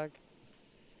bad lag.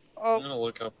 I'm Oh, gonna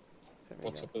look up hit me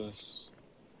what's again. up with this.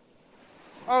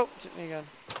 Oh, it's hit me again.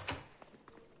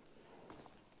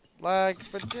 Lag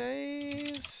for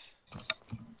days.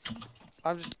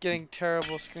 I'm just getting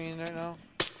terrible screen right now.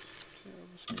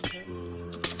 Terrible screen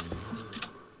time.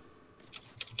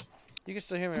 You can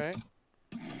still hear me, right?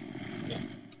 Yeah.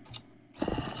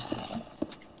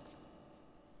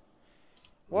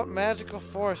 What magical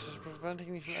force is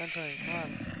preventing me from entering? Come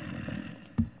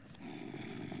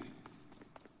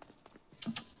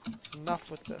on.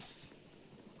 Enough with this.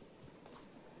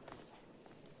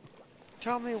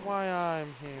 Tell me why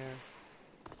I'm here.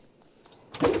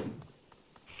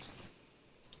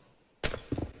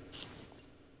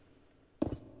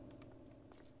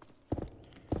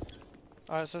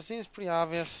 Alright, so it seems pretty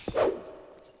obvious.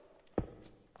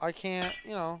 I can't,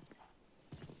 I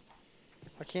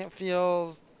can't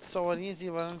feel so uneasy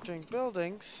about entering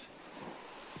buildings.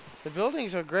 The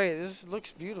buildings are great. This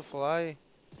looks beautiful. I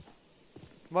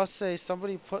must say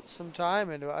somebody put some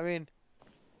time into it. I mean,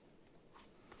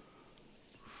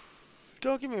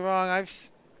 don't get me wrong. I've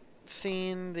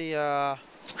seen the, 1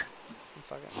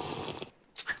 second.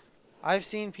 I've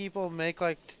seen people make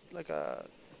like a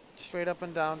straight up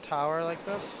and down tower like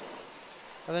this.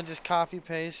 And then just copy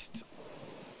paste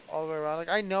all the way around. Like,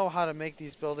 I know how to make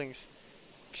these buildings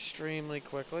extremely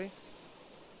quickly.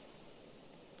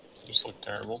 Just look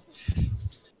terrible.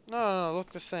 No,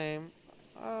 look the same.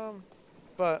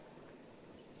 But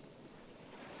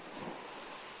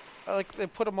like they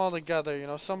put them all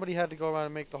together. Somebody had to go around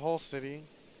and make the whole city.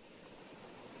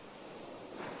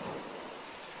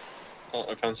 Oh,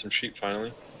 I found some sheep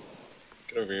finally.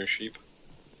 Get over here, sheep.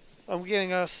 I'm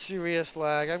getting a serious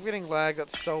lag. I'm getting lag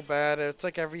that's so bad. It's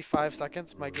like every 5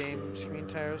 seconds my game screen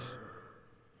tears.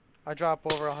 I drop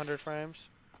over 100 frames.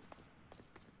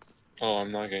 Oh,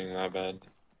 I'm not getting that bad.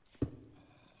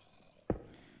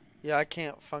 Yeah, I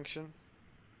can't function.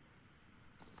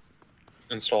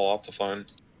 Install Optifine.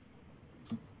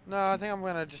 No, I think I'm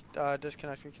gonna just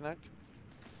disconnect, reconnect.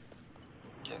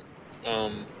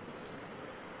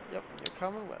 Yep, you're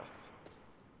coming with.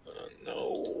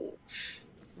 No.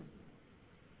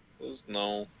 Please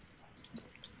no.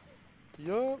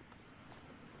 Yup.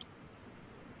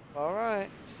 Alright,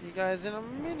 see you guys in a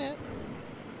minute.